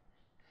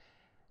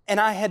 and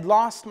I had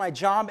lost my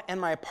job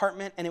and my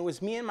apartment, and it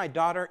was me and my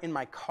daughter in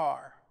my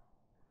car.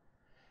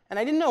 And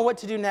I didn't know what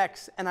to do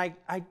next, and I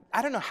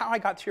don't know how I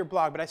got to your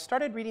blog, but I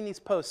started reading these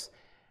posts,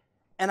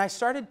 and I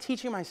started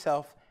teaching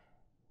myself,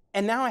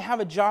 and now I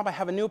have a job, I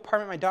have a new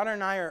apartment, my daughter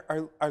and I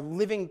are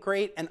living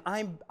great, and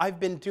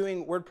I've been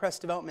doing WordPress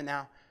development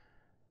now,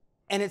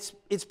 and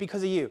it's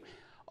because of you.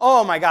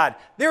 Oh my God,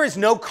 there is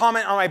no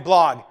comment on my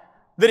blog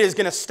that is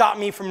going to stop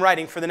me from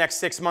writing for the next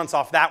 6 months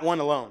off that one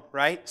alone,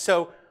 right?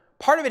 So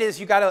part of it is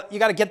you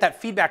gotta get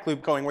that feedback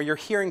loop going where you're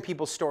hearing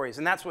people's stories,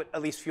 and that's what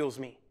at least fuels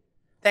me.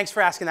 Thanks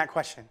for asking that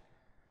question.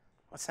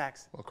 What's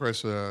next? Well,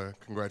 Chris,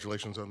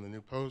 congratulations on the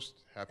new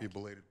post. Happy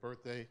belated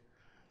birthday.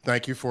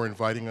 Thank you for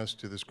inviting us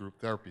to this group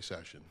therapy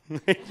session.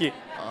 Thank you.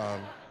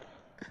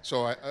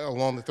 So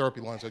along the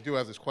therapy lines, I do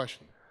have this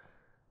question.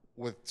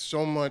 With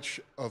so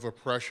much of a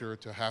pressure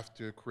to have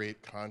to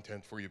create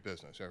content for your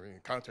business, everything,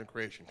 content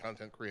creation,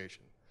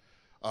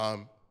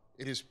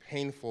 it is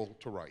painful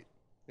to write.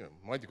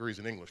 My degree is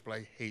in English, but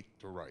I hate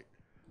to write.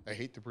 I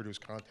hate to produce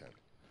content.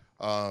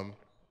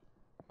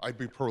 I'd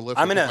be prolific.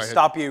 I'm going to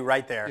stop you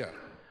right there. Yeah.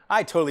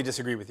 I totally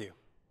disagree with you.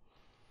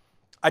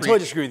 I totally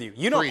disagree with you.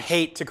 You don't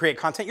hate to create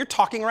content. You're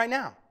talking right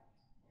now.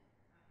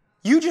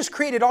 You just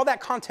created all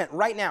that content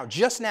right now,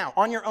 just now,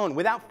 on your own,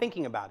 without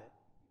thinking about it.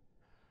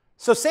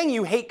 So saying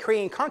you hate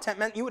creating content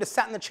meant you would have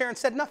sat in the chair and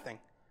said nothing.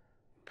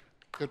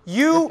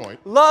 You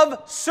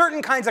love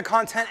certain kinds of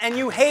content and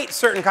you hate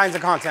certain kinds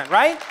of content,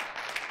 right?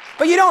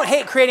 But you don't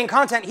hate creating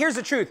content. Here's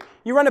the truth.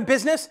 You run a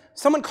business,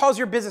 someone calls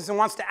your business and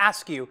wants to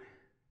ask you,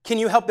 can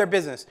you help their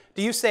business?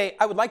 Do you say,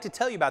 I would like to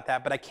tell you about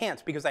that, but I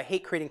can't because I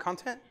hate creating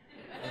content?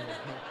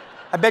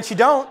 I bet you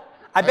don't.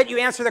 I bet you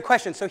answer the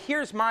question. So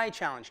here's my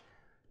challenge.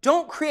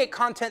 Don't create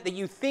content that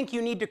you think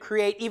you need to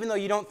create even though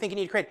you don't think you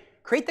need to create.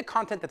 Create the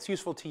content that's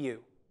useful to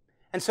you.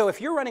 And so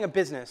if you're running a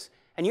business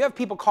and you have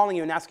people calling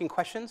you and asking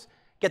questions,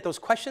 get those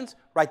questions,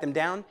 write them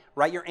down,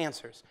 write your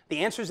answers. The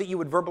answers that you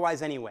would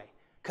verbalize anyway.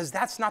 Because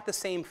that's not the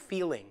same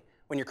feeling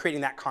when you're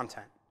creating that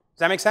content. Does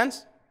that make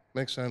sense?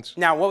 Makes sense.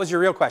 Now, what was your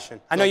real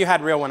question? I know you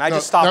had a real one. I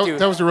just stopped you.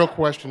 That was the real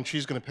question.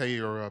 She's going to pay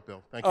your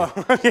bill. Thank you.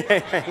 Oh,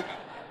 okay.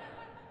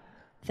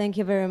 Thank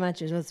you very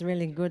much. It was a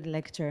really good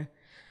lecture.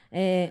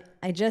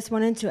 I just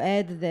wanted to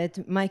add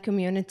that my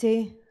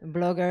community,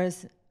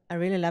 bloggers, I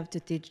really love to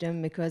teach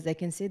them because I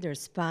can see their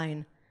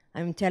spine.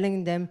 I'm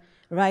telling them,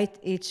 write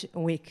each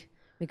week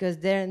because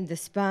they're in the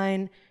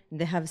spine,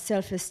 they have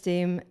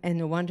self-esteem,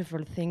 and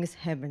wonderful things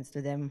happen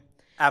to them.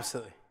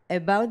 Absolutely.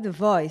 About the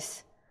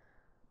voice,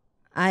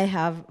 I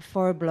have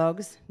 4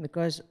 blogs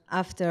because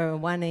after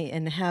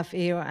 1.5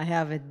 years, I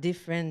have a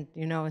different,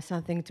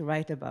 something to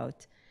write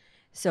about.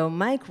 So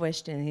my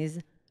question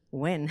is,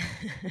 when?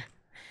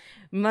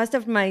 Most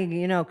of my,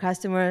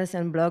 customers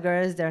and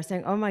bloggers, they're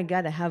saying, "Oh my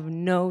God, I have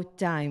no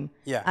time."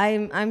 Yeah.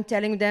 I'm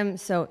telling them,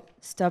 so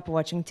stop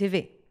watching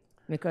TV,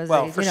 because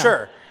Well, for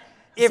sure.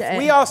 If So,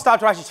 we all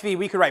stopped watching TV,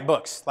 we could write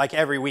books like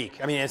every week.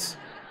 I mean, it's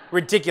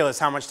ridiculous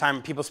how much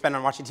time people spend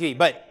on watching TV.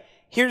 But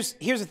here's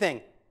the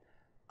thing.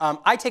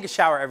 I take a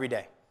shower every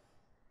day.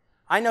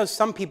 I know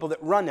some people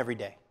that run every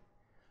day.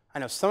 I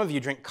know some of you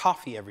drink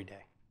coffee every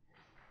day,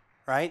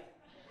 right?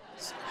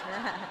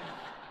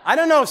 I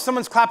don't know if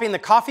someone's clapping the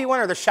coffee one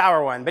or the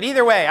shower one, but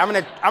either way, I'm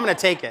gonna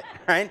take it,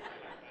 right?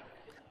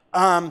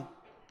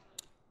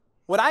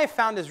 What I have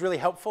found is really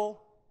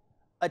helpful: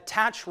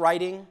 attach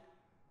writing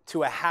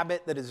to a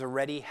habit that is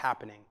already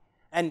happening.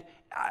 And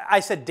I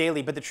said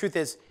daily, but the truth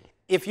is,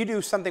 if you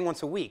do something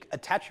once a week,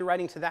 attach your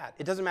writing to that.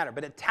 It doesn't matter,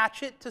 but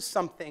attach it to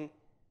something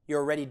you're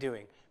already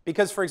doing.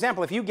 Because, for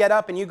example, if you get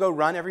up and you go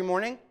run every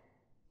morning,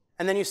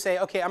 and then you say,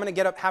 okay, I'm going to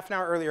get up half an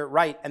hour earlier,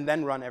 write, and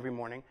then run every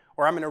morning,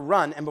 or I'm going to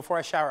run, and before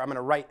I shower, I'm going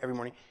to write every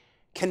morning.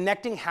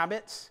 Connecting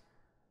habits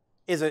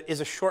is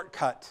a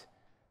shortcut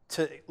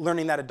to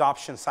learning that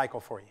adoption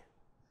cycle for you.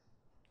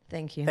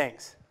 Thank you.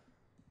 Thanks.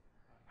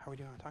 How are we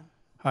doing on time?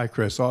 Hi,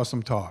 Chris.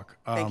 Awesome talk.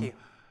 Thank you.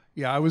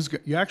 Yeah,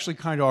 you actually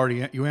kind of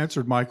already you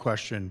answered my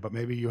question, but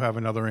maybe you have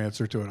another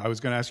answer to it. I was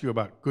going to ask you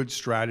about good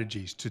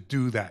strategies to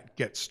do that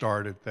get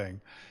started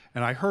thing.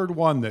 And I heard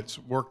one that's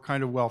worked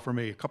kind of well for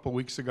me a couple of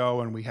weeks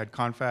ago, and we had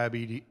Confab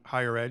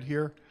Higher Ed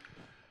here.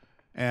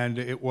 And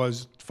it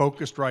was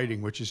focused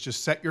writing, which is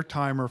just set your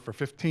timer for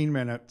 15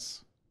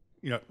 minutes,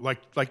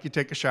 like you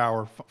take a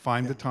shower,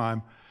 find the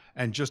time,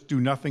 and just do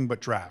nothing but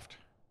draft.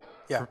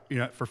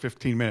 Yeah. For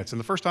 15 minutes. And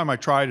the first time I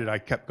tried it, I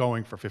kept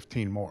going for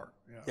 15 more.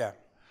 Yeah.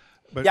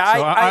 But Yeah,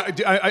 so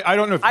I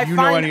don't know if you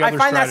know any other I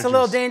find that's a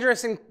little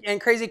strategies. dangerous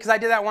and crazy, because I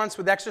did that once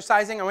with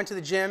exercising. I went to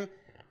the gym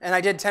and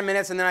I did 10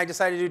 minutes, and then I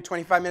decided to do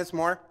 25 minutes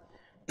more.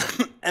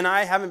 And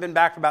I haven't been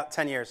back for about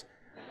 10 years.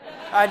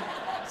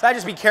 So I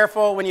just be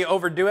careful when you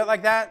overdo it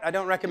like that. I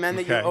don't recommend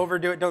that you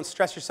overdo it. Don't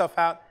stress yourself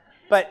out.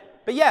 But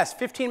yes,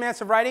 15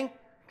 minutes of writing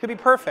could be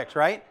perfect,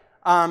 right?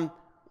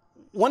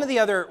 One of the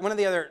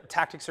other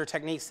tactics or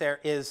techniques there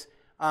is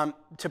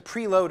to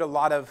preload a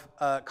lot of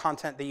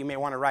content that you may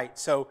want to write.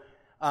 So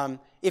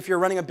if you're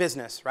running a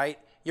business, right,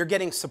 you're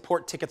getting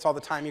support tickets all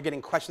the time, you're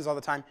getting questions all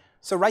the time.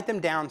 So write them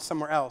down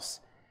somewhere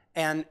else,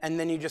 and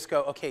then you just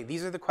go, okay,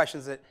 these are the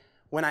questions that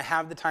when I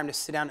have the time to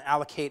sit down and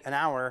allocate an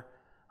hour,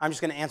 I'm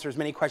just going to answer as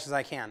many questions as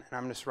I can, and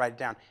I'm going to just write it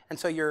down. And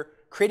so you're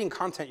creating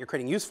content, you're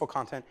creating useful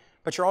content,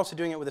 but you're also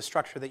doing it with a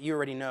structure that you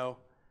already know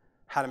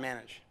how to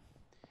manage.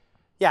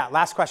 Yeah,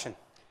 last question.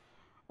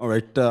 All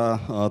right.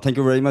 Thank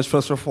you very much,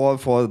 first of all,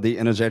 for the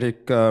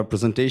energetic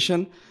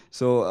presentation.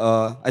 So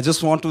I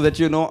just want to let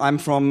you know I'm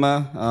from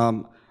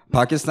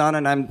Pakistan,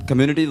 and I'm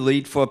community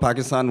lead for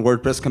Pakistan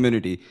WordPress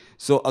community.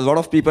 So a lot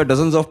of people,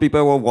 dozens of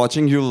people were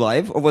watching you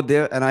live over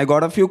there, and I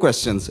got a few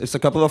questions. It's a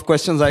couple of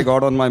questions I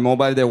got on my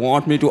mobile they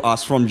want me to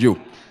ask from you.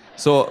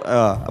 So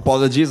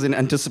apologies in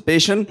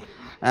anticipation.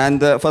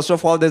 And first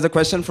of all, there's a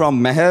question from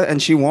Meher,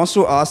 and she wants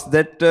to ask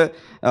that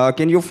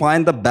can you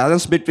find the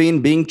balance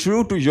between being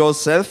true to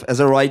yourself as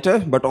a writer,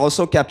 but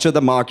also capture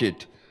the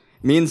market?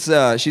 Means,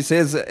 she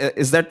says,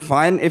 is that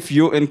fine if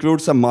you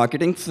include some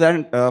marketing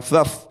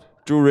fluff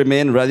to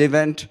remain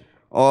relevant,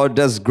 or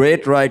does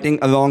great writing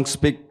alone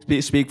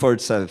speak for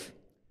itself?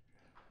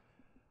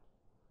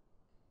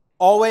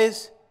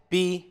 Always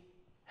be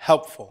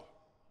helpful.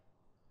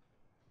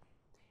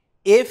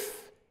 If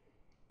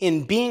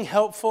in being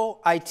helpful,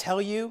 I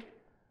tell you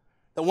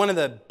that one of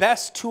the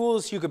best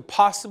tools you could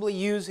possibly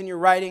use in your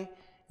writing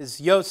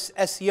is Yoast's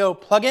SEO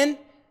plugin,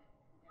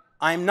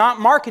 I'm not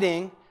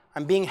marketing,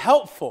 I'm being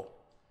helpful.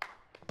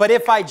 But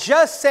if I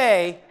just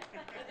say,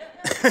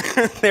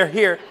 they're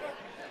here,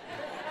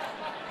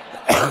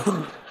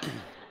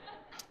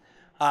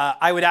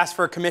 I would ask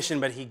for a commission,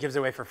 but he gives it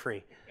away for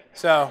free.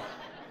 So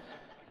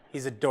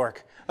he's a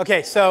dork.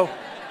 Okay, so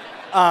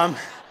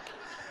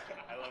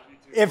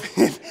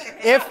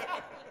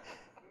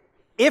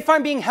if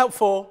I'm being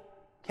helpful,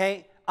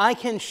 okay, I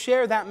can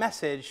share that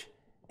message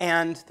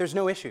and there's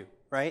no issue,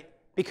 right?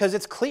 Because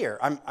it's clear.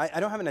 I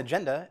don't have an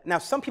agenda. Now,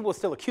 some people will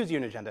still accuse you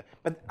of an agenda,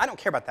 but I don't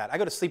care about that. I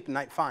go to sleep at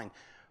night fine.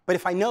 But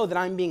if I know that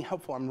I'm being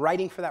helpful, I'm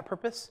writing for that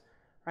purpose,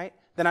 right,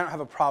 then I don't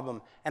have a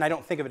problem, and I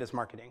don't think of it as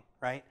marketing,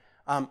 right?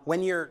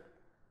 When you're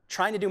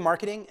trying to do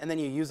marketing and then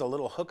you use a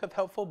little hook of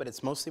helpful, but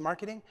it's mostly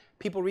marketing,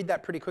 people read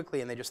that pretty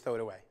quickly and they just throw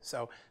it away.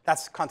 So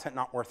that's content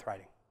not worth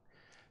writing.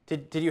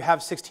 Did you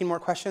have 16 more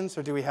questions,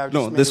 or do we have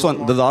just No, this one,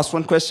 more? the last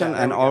one question,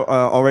 Yeah, and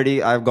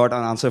already I've got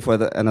an answer for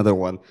another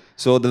one.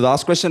 So the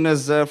last question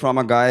is from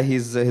a guy,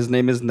 his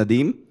name is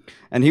Nadeem,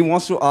 and he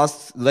wants to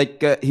ask,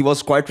 he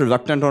was quite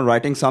reluctant on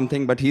writing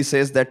something, but he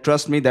says that,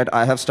 trust me, that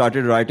I have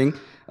started writing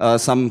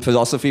some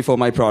philosophy for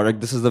my product.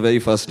 This is the very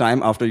first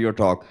time after your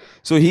talk.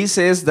 So he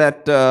says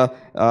that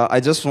I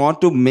just want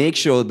to make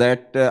sure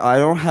that I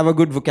don't have a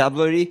good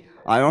vocabulary.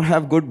 I don't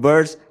have good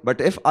words, but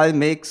if I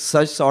make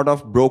such sort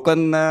of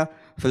broken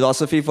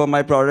philosophy for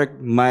my product,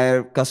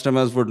 my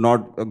customers would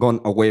not go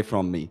away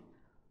from me.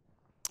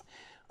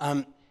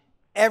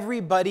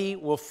 Everybody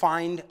will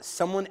find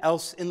someone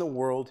else in the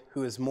world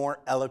who is more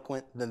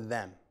eloquent than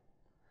them.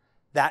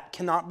 That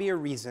cannot be a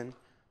reason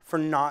for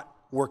not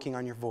working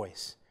on your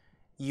voice.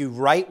 You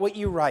write what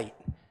you write.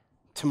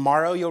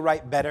 Tomorrow you'll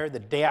write better, the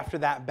day after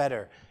that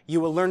better. You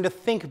will learn to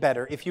think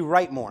better if you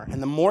write more.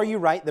 And the more you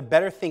write, the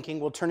better thinking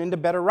will turn into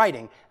better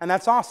writing. And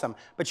that's awesome.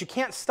 But you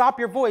can't stop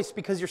your voice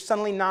because you're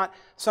suddenly not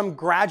some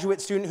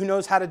graduate student who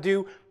knows how to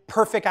do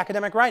perfect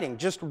academic writing.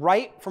 Just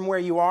write from where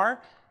you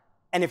are.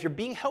 And if you're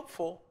being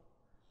helpful,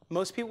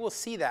 most people will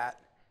see that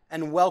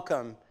and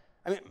welcome.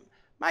 I mean,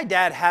 my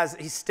dad has,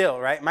 he's still,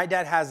 right? My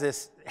dad has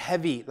this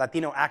heavy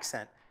Latino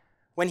accent.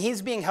 When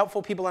he's being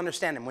helpful, people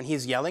understand him. When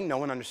he's yelling, no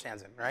one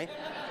understands him, right?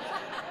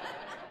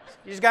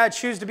 You just got to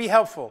choose to be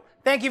helpful.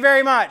 Thank you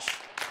very much.